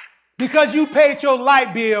because you paid your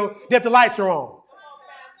light bill that the lights are on.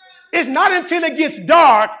 It's not until it gets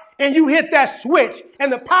dark and you hit that switch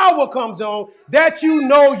and the power comes on that you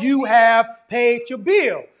know you have paid your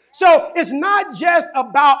bill. So it's not just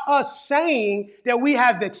about us saying that we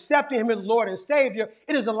have accepted him as Lord and Savior.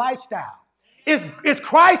 It is a lifestyle. Is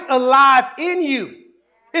Christ alive in you?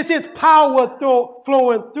 It's his power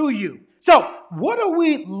flowing through you. So what are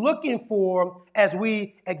we looking for as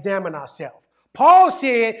we examine ourselves? Paul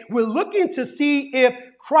said we're looking to see if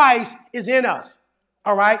Christ is in us.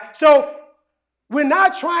 All right. So we're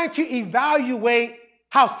not trying to evaluate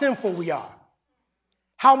how sinful we are,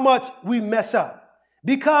 how much we mess up.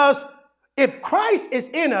 Because if Christ is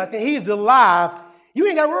in us and he's alive, you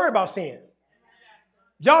ain't got to worry about sin.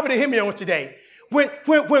 Y'all better hear me on today.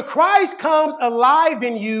 When Christ comes alive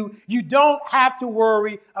in you, you don't have to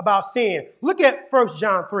worry about sin. Look at 1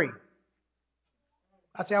 John 3.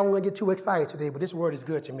 I say I don't want to get too excited today, but this word is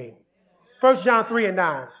good to me. 1 John 3 and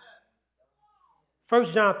 9. 1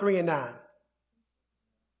 John 3 and 9.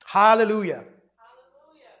 Hallelujah.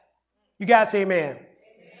 You guys say amen.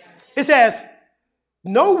 It says,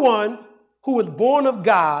 no one who is born of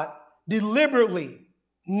God deliberately,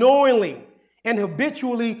 knowingly, and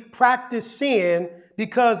habitually practice sin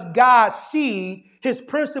because God's seed, his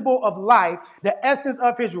principle of life, the essence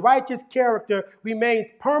of his righteous character remains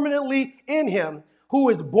permanently in him, who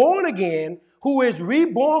is born again, who is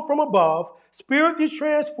reborn from above, spiritually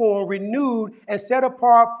transformed, renewed, and set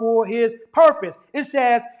apart for his purpose. It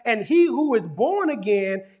says, and he who is born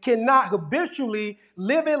again cannot habitually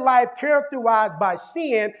live a life characterized by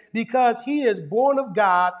sin because he is born of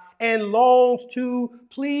God and longs to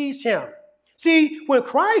please him. See, when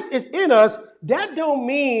Christ is in us, that don't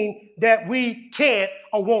mean that we can't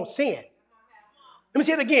or won't sin. Let me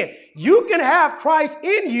say it again. You can have Christ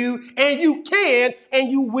in you, and you can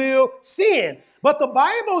and you will sin. But the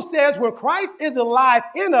Bible says when Christ is alive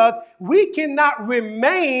in us, we cannot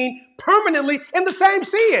remain permanently in the same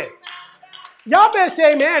sin. Y'all better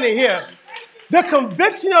say amen in here. The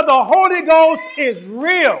conviction of the Holy Ghost is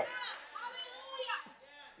real.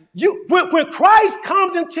 When Christ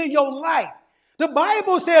comes into your life, the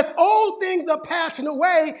Bible says all things are passing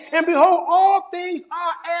away, and behold, all things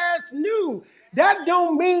are as new. That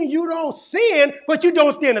don't mean you don't sin, but you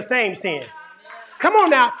don't stay in the same sin. Come on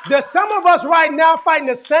now. There's some of us right now fighting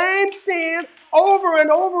the same sin over and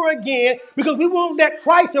over again because we won't let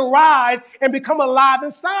Christ arise and become alive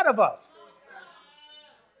inside of us.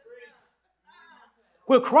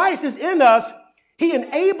 When Christ is in us, he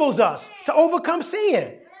enables us to overcome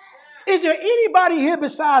sin. Is there anybody here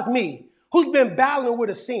besides me who's been battling with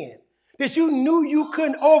a sin that you knew you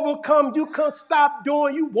couldn't overcome, you couldn't stop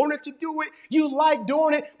doing, you wanted to do it, you liked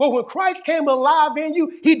doing it, but when Christ came alive in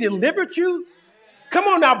you, he delivered you? Come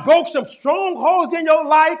on now, broke some strongholds in your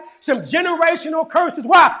life, some generational curses.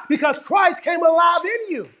 Why? Because Christ came alive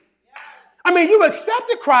in you. I mean, you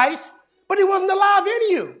accepted Christ, but he wasn't alive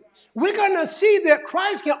in you. We're going to see that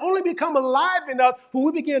Christ can only become alive in us when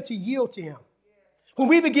we begin to yield to him. When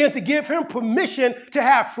we begin to give him permission to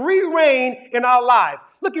have free reign in our lives.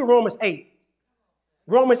 Look at Romans 8.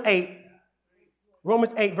 Romans 8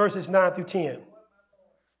 verses 9 through 10.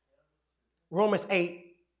 Romans 8,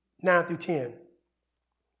 9 through 10.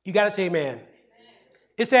 You got to say amen.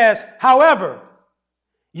 It says, however,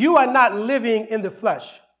 you are not living in the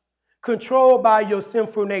flesh, controlled by your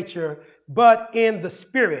sinful nature, but in the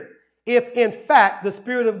Spirit, if in fact the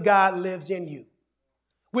Spirit of God lives in you.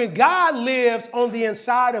 When God lives on the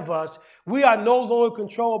inside of us, we are no longer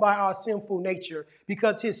controlled by our sinful nature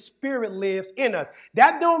because his Spirit lives in us.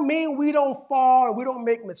 That don't mean we don't fall and we don't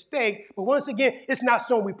make mistakes, but once again, it's not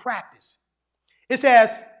something we practice. It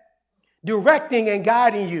says, directing and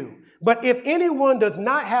guiding you. But if anyone does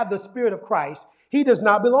not have the Spirit of Christ, he does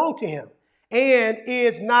not belong to him and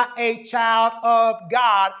is not a child of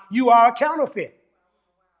God. You are a counterfeit.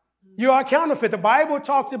 You are a counterfeit. The Bible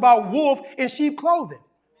talks about wolf in sheep clothing.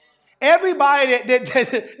 Everybody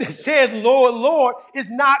that says, Lord, Lord, is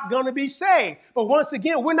not going to be saved. But once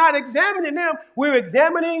again, we're not examining them. We're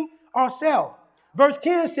examining ourselves. Verse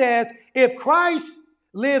 10 says, if Christ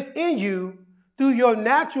lives in you through your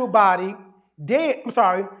natural body,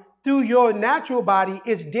 through your natural body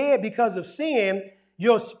is dead because of sin,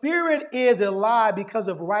 your spirit is alive because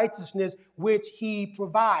of righteousness, which he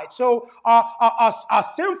provides. So our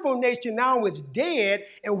sinful nature now is dead,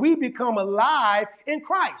 and we become alive in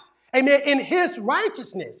Christ. Amen. In his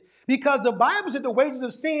righteousness, because the Bible said the wages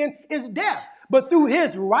of sin is death. But through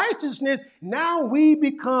his righteousness, now we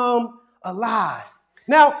become alive.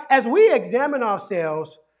 Now, as we examine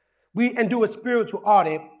ourselves and do a spiritual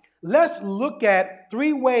audit, let's look at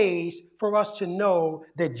 3 ways for us to know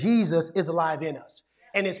that Jesus is alive in us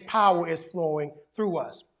and his power is flowing through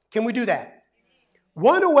us. Can we do that?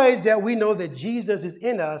 One of the ways that we know that Jesus is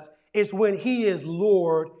in us is when he is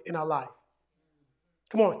Lord in our life.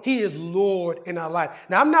 Come on, he is Lord in our life.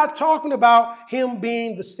 Now, I'm not talking about him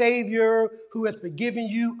being the Savior who has forgiven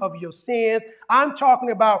you of your sins. I'm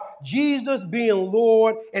talking about Jesus being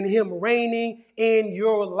Lord and him reigning in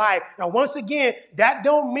your life. Now, once again, that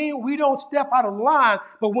don't mean we don't step out of line,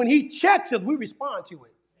 but when he checks us, we respond to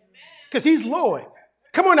it because he's Lord.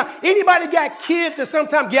 Come on now, anybody got kids that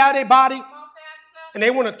sometimes get out of their body and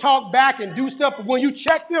they want to talk back and do stuff, but when you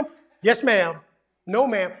check them, yes, ma'am. No,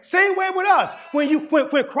 ma'am. Same way with us.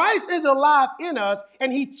 When Christ is alive in us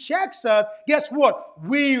and he checks us, guess what?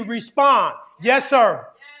 We respond. Yes, sir.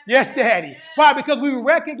 Yes, Daddy. Why? Because we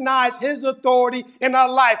recognize his authority in our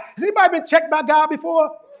life. Has anybody been checked by God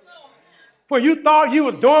before? Where you thought you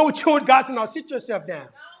was doing what you and God said, now sit yourself down.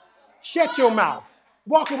 Shut your mouth.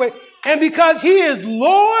 Walk away. And because he is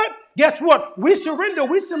Lord, guess what? We surrender.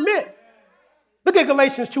 We submit. Look at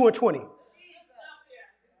Galatians 2:20.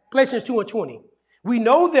 Galatians 2:20. We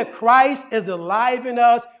know that Christ is alive in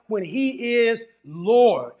us when he is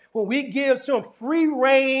Lord. when we give some free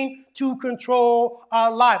reign to control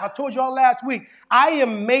our life. I told y'all last week, I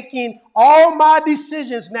am making all my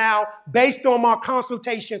decisions now based on my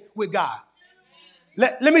consultation with God.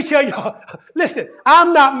 Let me tell y'all, listen,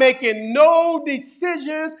 I'm not making no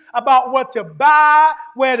decisions about what to buy,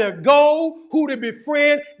 where to go, who to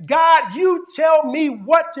befriend. God, you tell me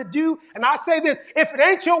what to do. And I say this, if it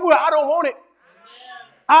ain't your will, I don't want it.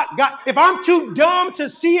 God, if I'm too dumb to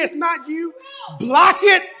see it's not you, block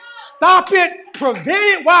it, stop it, prevent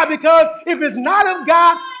it. Why? Because if it's not of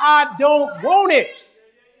God, I don't want it.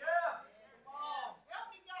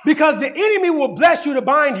 Because the enemy will bless you to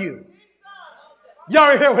bind you.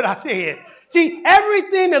 Y'all hear what I said? See,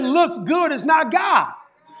 everything that looks good is not God.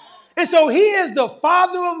 And so he is the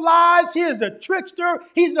father of lies. He is a trickster.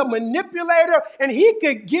 He's a manipulator. And he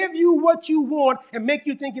could give you what you want and make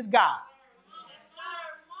you think it's God.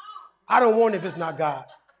 I don't want it if it's not God.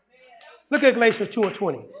 Look at Galatians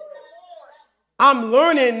 2:20. I'm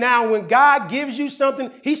learning now when God gives you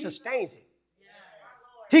something, he sustains it.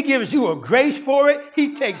 He gives you a grace for it.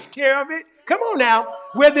 He takes care of it. Come on now.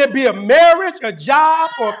 Whether it be a marriage, a job,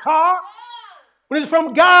 or a car, when it's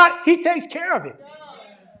from God, he takes care of it.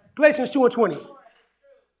 Galatians 2:20.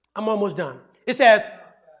 I'm almost done. It says,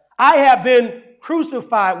 I have been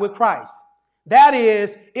crucified with Christ. That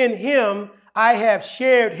is, in him I have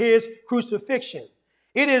shared his crucifixion.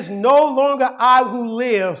 It is no longer I who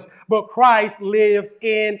lives, but Christ lives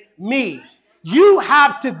in me. You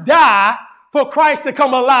have to die for Christ to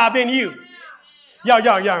come alive in you. Y'all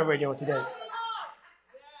ain't ready on today.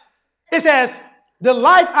 It says, the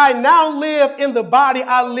life I now live in the body,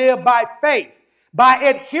 I live by faith, by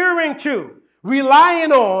adhering to,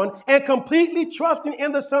 relying on, and completely trusting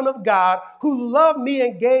in the Son of God who loved me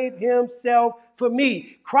and gave himself for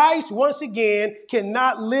me. Christ, once again,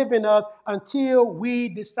 cannot live in us until we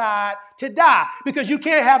decide to die, because you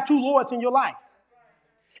can't have two lords in your life.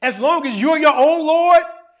 As long as you're your own Lord,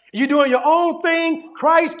 you're doing your own thing,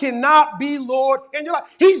 Christ cannot be Lord in your life.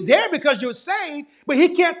 He's there because you're saved, but he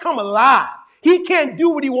can't come alive. He can't do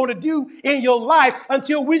what he wants to do in your life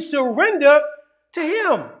until we surrender to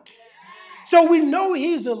him. So we know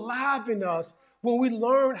he's alive in us when we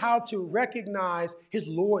learn how to recognize his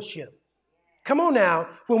lordship. Come on now.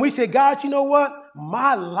 When we say, God, you know what?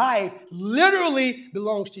 My life literally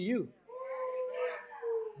belongs to you.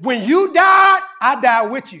 When you died, I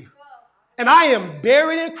died with you. And I am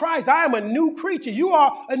buried in Christ. I am a new creature. You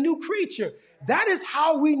are a new creature. That is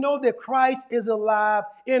how we know that Christ is alive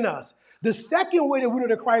in us. The second way that we know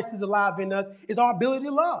that Christ is alive in us is our ability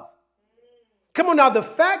to love. Come on now, the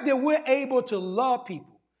fact that we're able to love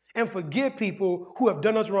people and forgive people who have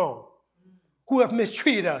done us wrong, who have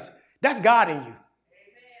mistreated us, that's God in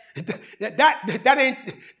you.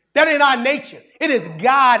 That ain't our nature. It is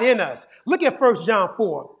God in us. Look at 1 John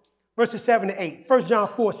 4, verses 7 to 8. 1 John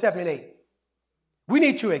 4, 7 and 8. We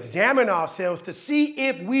need to examine ourselves to see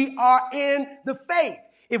if we are in the faith,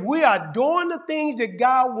 if we are doing the things that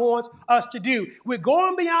God wants us to do. We're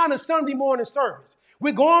going beyond a Sunday morning service.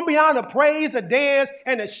 We're going beyond a praise, a dance,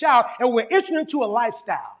 and a shout, and we're entering into a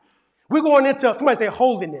lifestyle. We're going into, somebody say,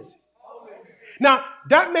 holiness. Now,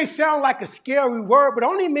 that may sound like a scary word, but it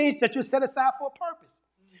only means that you're set aside for a purpose.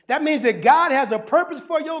 That means that God has a purpose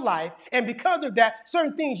for your life, and because of that,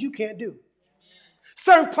 certain things you can't do.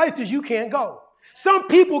 Certain places you can't go. Some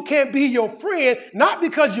people can't be your friend, not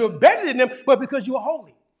because you're better than them, but because you're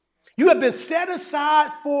holy. You have been set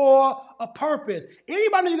aside for a purpose.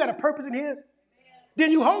 Anybody know you got a purpose in here?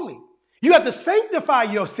 Then you're holy. You have to sanctify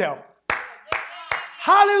yourself.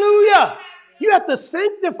 Hallelujah. You have to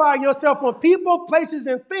sanctify yourself from people, places,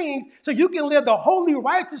 and things so you can live the holy,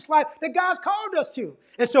 righteous life that God's called us to.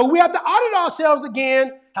 And so we have to audit ourselves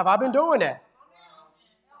again. Have I been doing that?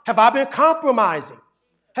 Have I been compromising?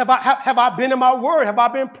 Have I been in my word? Have I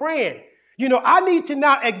been praying? You know, I need to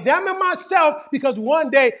now examine myself because one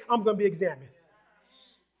day I'm going to be examined.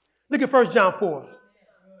 Look at 1 John 4.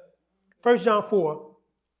 1 John 4,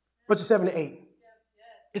 verses 7 to 8.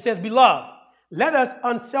 It says, Beloved, let us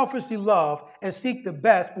unselfishly love and seek the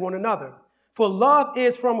best for one another. For love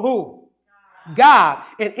is from who? God.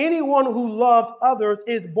 And anyone who loves others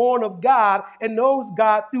is born of God and knows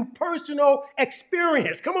God through personal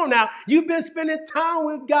experience. Come on now. You've been spending time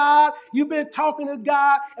with God. You've been talking to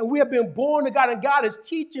God. And we have been born to God. And God is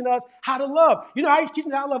teaching us how to love. You know how he's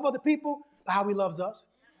teaching us how to love other people? By how he loves us.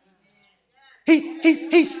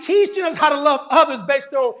 He's teaching us how to love others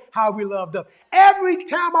based on how we loved us. Every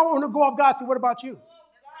time I want to go off, God said, what about you?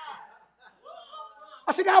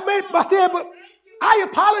 I said, God, but I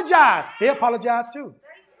apologize. They apologize too.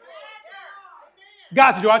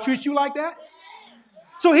 God said, do I treat you like that?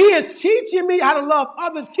 So he is teaching me how to love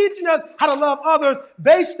others, teaching us how to love others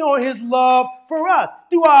based on his love for us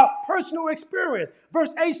through our personal experience.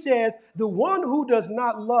 Verse 8 says, the one who does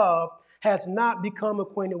not love has not become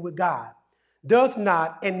acquainted with God, does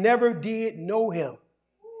not and never did know him.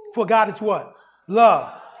 For God is what?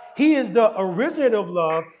 Love. He is the originator of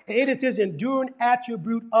love, and it is his enduring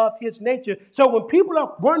attribute of his nature. So when people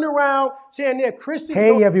are running around saying they're Christians.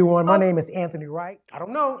 Hey everyone, my name is Anthony Wright. I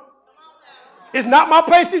don't know. It's not my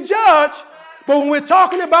place to judge, but when we're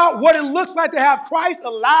talking about what it looks like to have Christ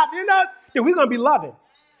alive in us, then we're going to be loving.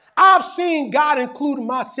 I've seen God, including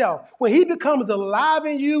myself. When he becomes alive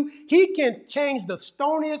in you, he can change the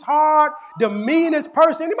stoniest heart, the meanest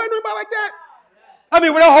person. Anybody know anybody like that? I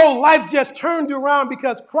mean, when their whole life just turned around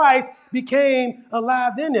because Christ became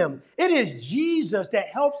alive in them. It is Jesus that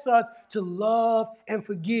helps us to love and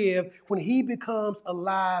forgive when he becomes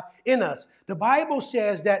alive in us. The Bible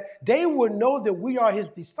says that they will know that we are his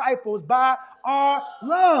disciples by our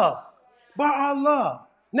love. By our love.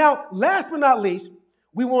 Now, last but not least,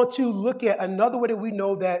 we want to look at another way that we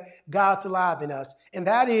know that God's alive in us. And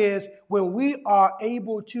that is when we are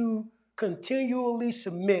able to continually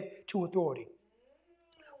submit to authority.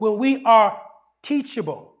 When we are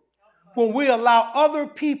teachable, when we allow other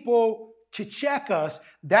people to check us,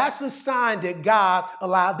 that's a sign that God's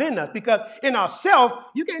alive in us. Because in ourselves,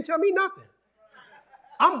 you can't tell me nothing.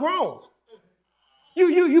 I'm grown.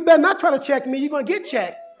 You better not try to check me. You're going to get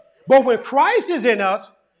checked. But when Christ is in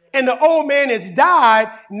us and the old man has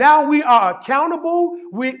died, now we are accountable.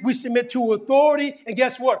 We submit to authority. And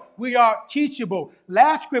guess what? We are teachable.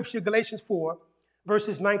 Last scripture, Galatians 4,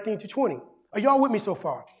 verses 19 to 20. Are y'all with me so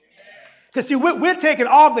far? Because see, we're taking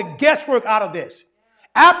all the guesswork out of this.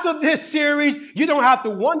 After this series, you don't have to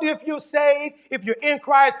wonder if you're saved, if you're in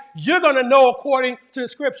Christ. You're going to know according to the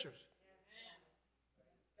scriptures.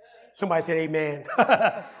 Somebody said amen. How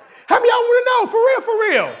many y'all want to know? For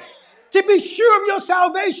real. To be sure of your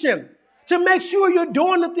salvation. To make sure you're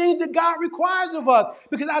doing the things that God requires of us.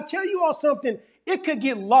 Because I'll tell you all something, it could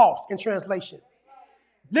get lost in translation.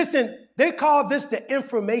 Listen, they call this the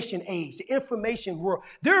information age, the information world.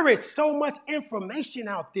 There is so much information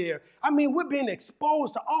out there. I mean, we're being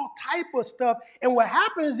exposed to all type of stuff. And what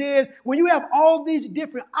happens is when you have all these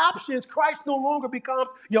different options, Christ no longer becomes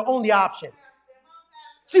your only option.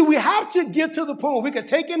 See, we have to get to the point where we can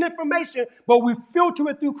take in information, but we filter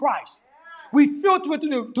it through Christ. We filter it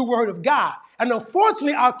through the word of God. And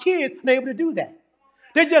unfortunately, our kids are able to do that.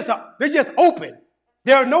 They're just open.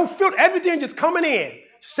 There are no filter. Everything just coming in.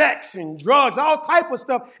 Sex and drugs, all type of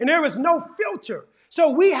stuff, and there is no filter.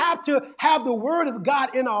 So we have to have the word of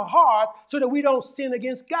God in our heart so that we don't sin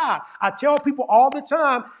against God. I tell people all the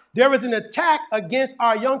time, there is an attack against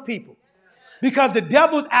our young people because the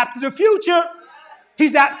devil's after the future.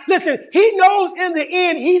 Listen, he knows in the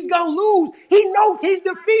end he's going to lose. He knows he's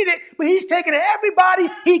defeated, but he's taking everybody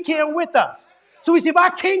he can with us. So he said, if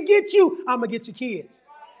I can't get you, I'm going to get your kids.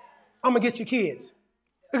 I'm going to get your kids.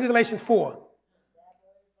 Look at Galatians 4.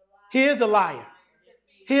 He is a liar.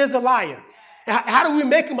 He is a liar. How do we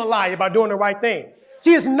make him a liar? By doing the right thing.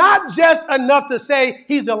 See, it's not just enough to say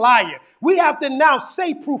he's a liar. We have to now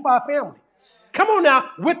say proof our family. Come on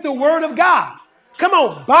now, with the word of God. Come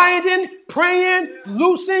on, binding, praying,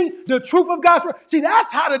 loosing the truth of God's word. See,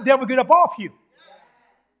 that's how the devil get up off you.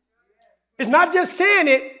 It's not just saying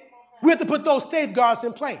it. We have to put those safeguards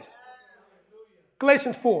in place.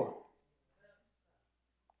 Galatians 4.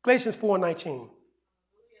 Galatians 4:19.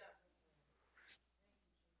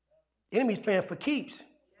 The enemy's playing for keeps.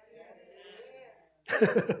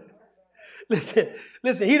 Listen,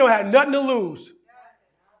 he don't have nothing to lose.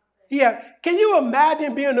 Can you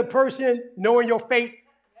imagine being the person knowing your fate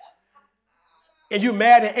and you're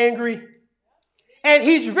mad and angry? And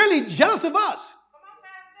he's really jealous of us.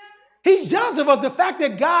 He's jealous of us. The fact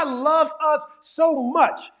that God loves us so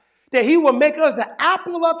much that he will make us the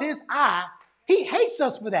apple of his eye. He hates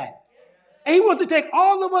us for that. And he wants to take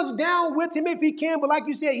all of us down with him if he can. But like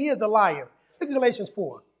you said, he is a liar. Look at Galatians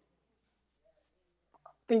 4. I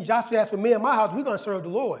think Joshua asked for me and my house, we're going to serve the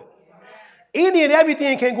Lord. Any and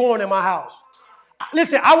everything can go on in my house.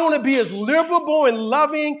 Listen, I want to be as liberal and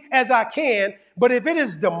loving as I can. But if it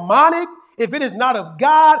is demonic, if it is not of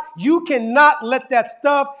God, you cannot let that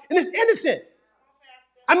stuff. And it's innocent.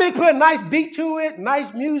 I mean, put a nice beat to it,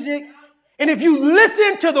 nice music. And if you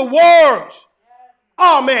listen to the words,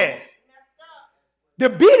 oh, man. The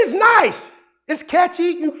beat is nice. It's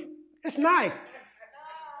catchy. It's nice.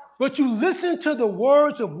 But you listen to the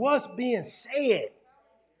words of what's being said.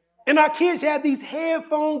 And our kids have these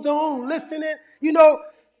headphones on, listening. You know,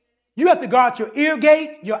 you have to guard your ear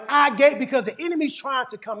gate, your eye gate, because the enemy's trying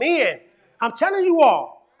to come in. I'm telling you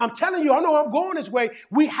all. I'm telling you, I know I'm going this way.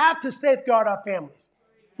 We have to safeguard our families.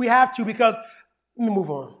 We have to because, let me move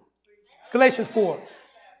on. Galatians 4.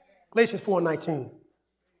 Galatians 4:19.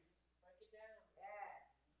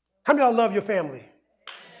 How many of y'all love your family?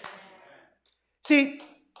 See,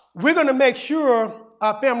 we're going to make sure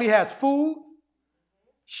our family has food,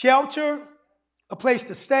 shelter, a place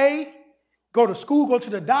to stay, go to school, go to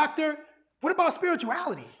the doctor. What about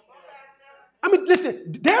spirituality? I mean,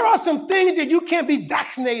 listen, there are some things that you can't be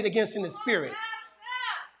vaccinated against in the spirit.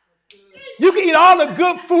 You can eat all the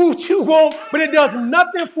good food you want, but it does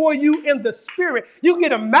nothing for you in the spirit. You can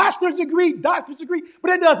get a master's degree, doctor's degree,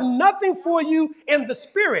 but it does nothing for you in the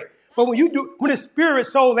spirit. But when the spirit,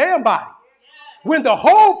 soul, and body, when the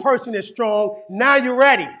whole person is strong, now you're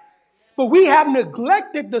ready. But we have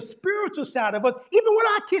neglected the spiritual side of us. Even with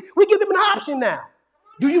our kids, we give them an option now.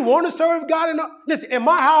 Do you want to serve God? Listen, in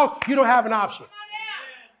my house, you don't have an option.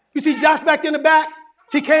 You see Josh back in the back?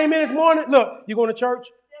 He came in this morning. Look, you going to church?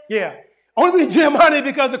 Yeah. Only reason Jeremiah is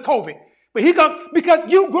because of COVID. But he come because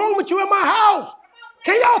you grown with you in my house.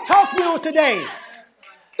 Can y'all talk to me on today?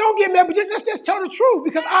 Don't get mad, but let's just tell the truth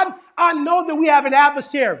because I know that we have an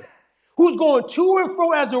adversary who's going to and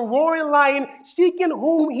fro as a roaring lion, seeking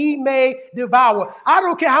whom he may devour. I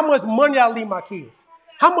don't care how much money I leave my kids.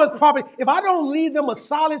 How much property. If I don't leave them a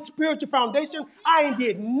solid spiritual foundation, I ain't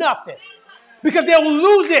did nothing. Because they will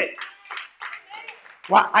lose it.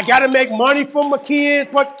 Well, I got to make money from my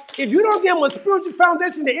kids. But if you don't give them a spiritual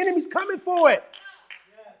foundation, the enemy's coming for it.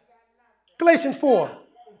 Galatians 4.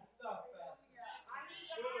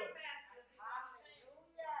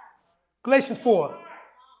 Galatians 4.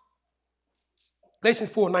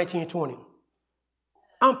 Galatians 4:19 and 20.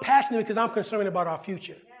 I'm passionate because I'm concerned about our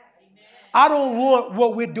future. I don't want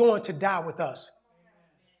what we're doing to die with us.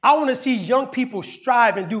 I want to see young people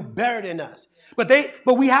strive and do better than us.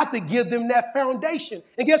 But we have to give them that foundation.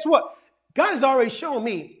 And guess what? God has already shown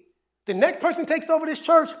me the next person takes over this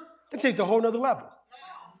church, they take it to a whole nother level.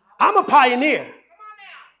 I'm a pioneer.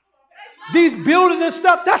 These buildings and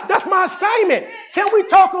stuff, that's my assignment. Can we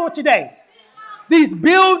talk on today? These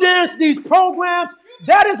buildings, these programs,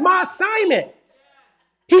 that is my assignment.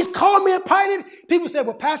 He's called me a pioneer. People say,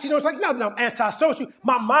 well, Pastor, you know, it's like, no, I'm antisocial.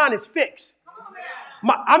 My mind is fixed.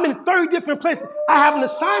 I'm in 30 different places. I have an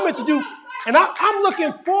assignment to do. And I'm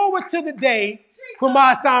looking forward to the day when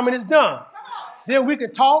my assignment is done. Then we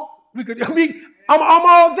can talk. I'm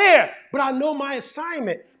all there. But I know my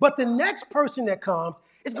assignment. But the next person that comes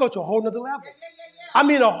is going to a whole nother level. I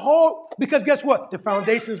mean, because guess what? The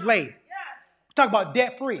foundation is laid. We talk about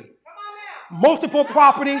debt-free. Multiple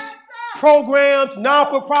properties, programs,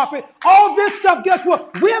 non-for-profit, all this stuff, guess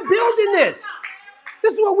what? We're building this.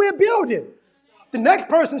 This is what we're building. The next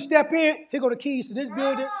person step in, here go the keys to this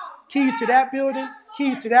building, keys to that building,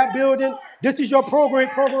 keys to that building. This is your program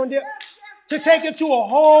there. To take it to a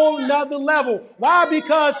whole nother level. Why?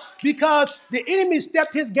 Because the enemy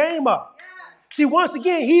stepped his game up. See, once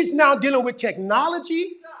again, he's now dealing with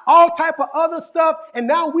technology, all type of other stuff, and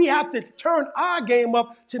now we have to turn our game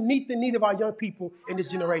up to meet the need of our young people in this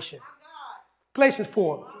generation. Galatians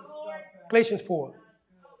 4. Galatians 4.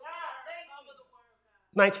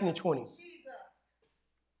 19 and 20.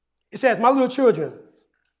 It says, my little children,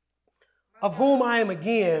 of whom I am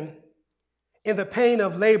again in the pain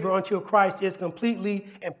of labor until Christ is completely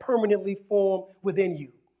and permanently formed within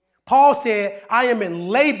you. Paul said, I am in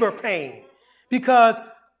labor pain because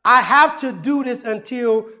I have to do this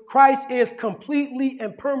until Christ is completely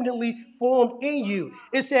and permanently formed in you.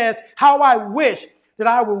 It says, how I wish that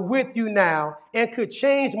I were with you now and could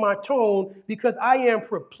change my tone because I am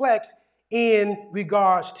perplexed in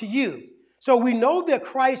regards to you. So we know that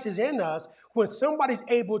Christ is in us when somebody's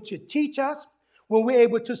able to teach us, when we're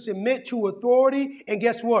able to submit to authority. And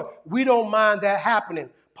guess what? We don't mind that happening.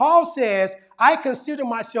 Paul says, I consider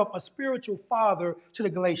myself a spiritual father to the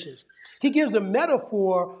Galatians. He gives a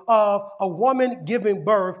metaphor of a woman giving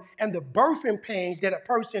birth and the birthing pains that a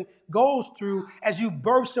person goes through as you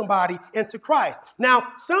birth somebody into Christ.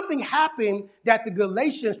 Now, something happened that the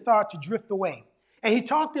Galatians start to drift away. And he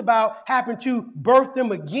talked about having to birth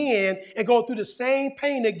them again and go through the same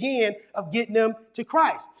pain again of getting them to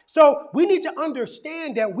Christ. So we need to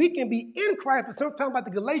understand that we can be in Christ, but sometimes about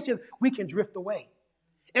the Galatians, we can drift away.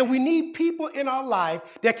 And we need people in our life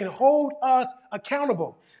that can hold us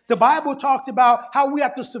accountable. The Bible talks about how we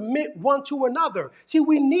have to submit one to another. See,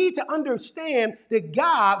 we need to understand that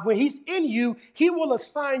God, when he's in you, he will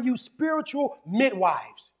assign you spiritual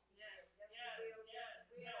midwives.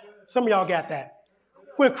 Some of y'all got that.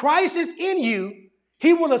 When Christ is in you,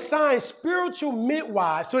 He will assign spiritual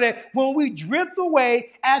midwives so that when we drift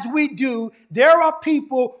away, as we do, there are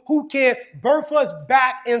people who can birth us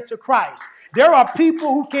back into Christ. There are people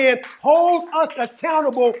who can hold us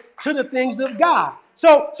accountable to the things of God.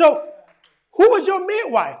 So who is your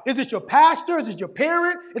midwife? Is it your pastor? Is it your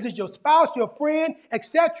parent? Is it your spouse, your friend,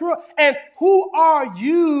 etc.? And who are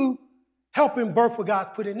you helping birth what God's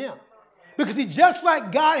put in them? Because see, just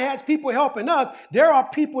like God has people helping us, there are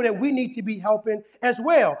people that we need to be helping as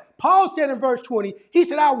well. Paul said in verse 20, he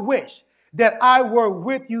said, I wish that I were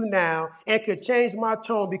with you now and could change my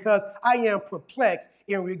tone because I am perplexed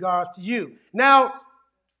in regards to you. Now,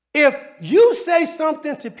 if you say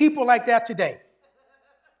something to people like that today,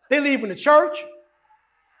 they leaving the church.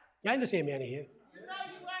 Y'all ain't gonna say amen in here.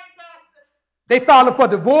 They filing for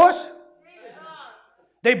divorce.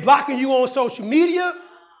 They blocking you on social media.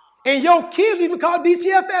 And your kids even call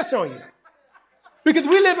DCFS on you. Because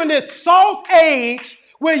we live in this soft age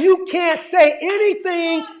where you can't say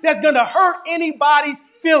anything that's going to hurt anybody's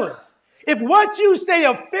feelings. If what you say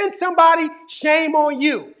offends somebody, shame on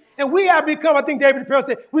you. And we have become, I think David Pearl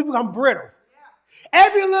said, we become brittle.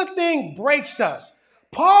 Every little thing breaks us.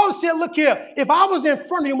 Paul said, look here, if I was in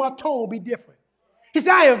front of you, my tone would be different. He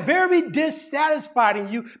said, I am very dissatisfied in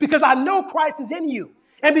you because I know Christ is in you.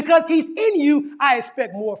 And because he's in you, I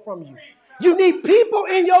expect more from you. You need people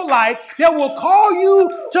in your life that will call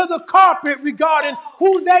you to the carpet regarding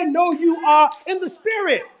who they know you are in the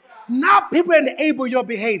spirit, not people that enable your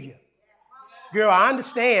behavior. Girl, I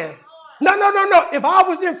understand. No. If I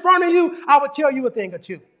was in front of you, I would tell you a thing or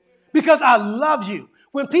two because I love you.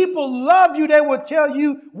 When people love you, they will tell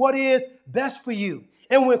you what is best for you.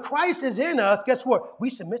 And when Christ is in us, guess what?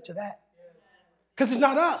 We submit to that because it's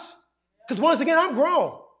not us. Because once again, I'm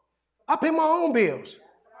grown. I pay my own bills.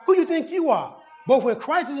 Who you think you are? But when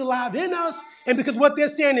Christ is alive in us, and because what they're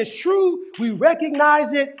saying is true, we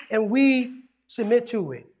recognize it and we submit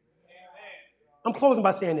to it. I'm closing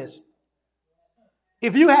by saying this.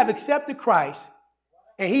 If you have accepted Christ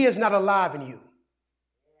and he is not alive in you,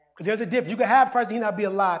 because there's a difference. You can have Christ and he not be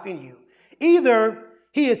alive in you. Either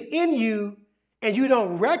he is in you and you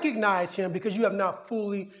don't recognize him because you have not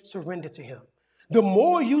fully surrendered to him. The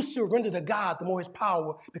more you surrender to God, the more his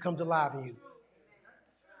power becomes alive in you.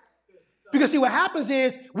 Because see, what happens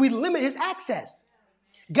is we limit his access.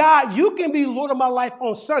 God, you can be Lord of my life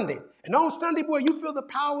on Sundays. And on Sunday, boy, you feel the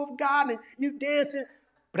power of God and you dancing.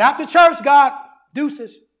 But after church, God,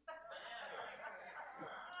 deuces.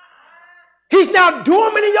 He's now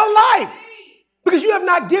dormant in your life because you have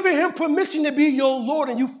not given him permission to be your Lord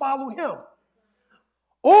and you follow him.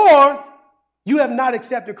 Or you have not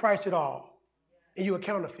accepted Christ at all. And you're a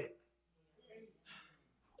counterfeit.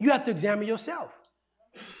 You have to examine yourself.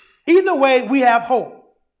 Either way, we have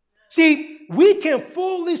hope. See, we can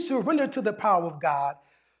fully surrender to the power of God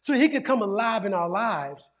so he can come alive in our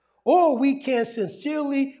lives, or we can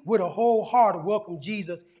sincerely, with a whole heart, welcome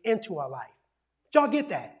Jesus into our life. Y'all get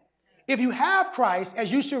that? If you have Christ,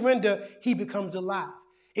 as you surrender, he becomes alive.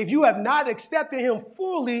 If you have not accepted him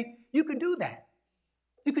fully, you can do that.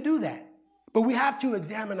 You can do that. But we have to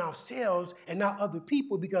examine ourselves and not other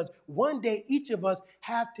people because one day each of us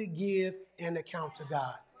have to give an account to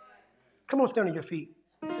God. Come on, stand on your feet.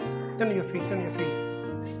 Stand on your feet. Stand on your feet.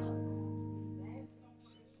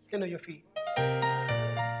 Stand on your feet.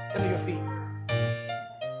 Stand on your feet.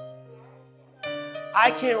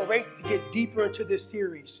 I can't wait to get deeper into this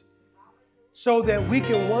series so that we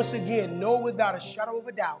can once again know without a shadow of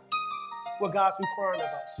a doubt what God's requiring of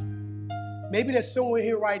us. Maybe there's someone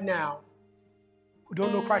here right now who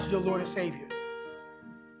don't know Christ as your Lord and Savior,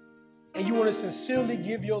 and you want to sincerely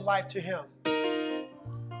give your life to him.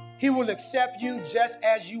 He will accept you just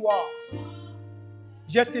as you are.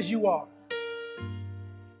 Just as you are.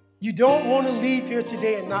 You don't want to leave here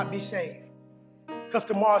today and not be saved because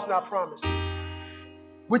tomorrow's not promised.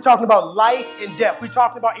 We're talking about life and death. We're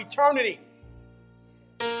talking about eternity.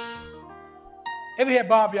 Every head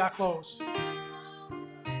bow, your eye closed.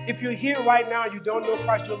 If you're here right now and you don't know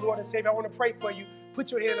Christ your Lord and Savior, I want to pray for you. Put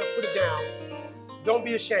your hand up, put it down. Don't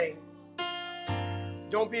be ashamed.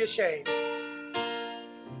 Don't be ashamed.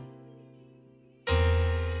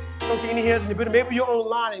 Don't see any hands in the building. Maybe you're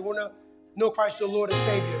online and you want to know Christ your Lord and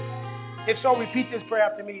Savior. If so, repeat this prayer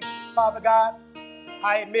after me. Father God,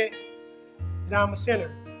 I admit that I'm a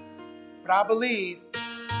sinner, but I believe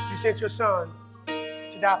you sent your son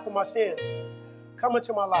to die for my sins. Come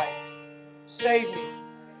into my life. Save me.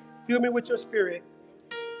 Fill me with your spirit.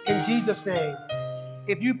 In Jesus' name.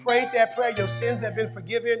 If you prayed that prayer, your sins have been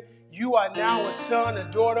forgiven. You are now a son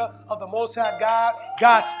and daughter of the Most High God.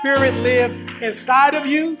 God's Spirit lives inside of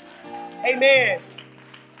you. Amen.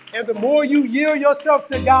 And the more you yield yourself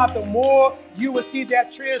to God, the more you will see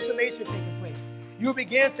that transformation taking place. You'll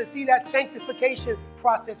begin to see that sanctification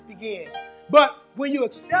process begin. But when you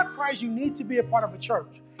accept Christ, you need to be a part of a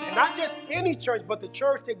church. And not just any church, but the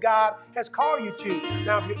church that God has called you to.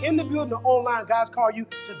 Now, if you're in the building or online, God's called you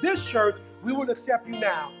to this church, we will accept you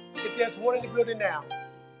now. If there's one in the building now.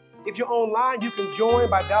 If you're online, you can join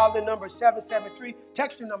by dialing number 773,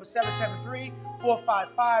 texting number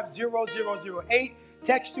 773-455-0008.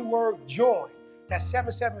 Text the word join. That's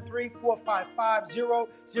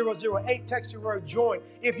 773-455-0008. Text the word join.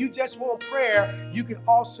 If you just want prayer, you can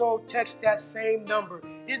also text that same number.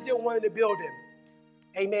 Is there one in the building?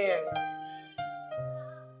 Amen.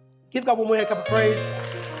 Give God one more hand clap of praise.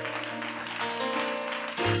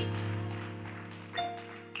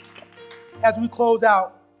 As we close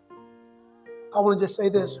out, I want to just say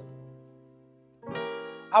this.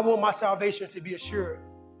 I want my salvation to be assured.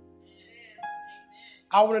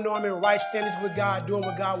 I want to know I'm in right standings with God, doing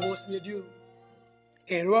what God wants me to do.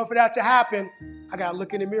 And in order for that to happen, I got to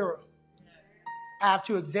look in the mirror. I have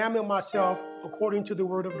to examine myself according to the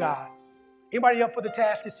Word of God. Anybody up for the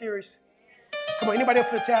task this series? Come on, anybody up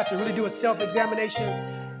for the task to really do a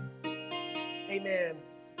self-examination? Amen.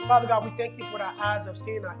 Father God, we thank you for our eyes have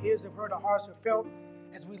seen, our ears have heard, our hearts have felt.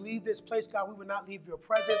 As we leave this place, God, we will not leave your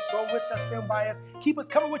presence. Go with us, stand by us. Keep us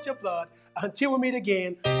covered with your blood until we meet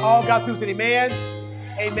again. All God through said amen.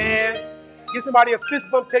 Amen. Give somebody a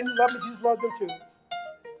fist bump, tell you love me. Jesus loves them too.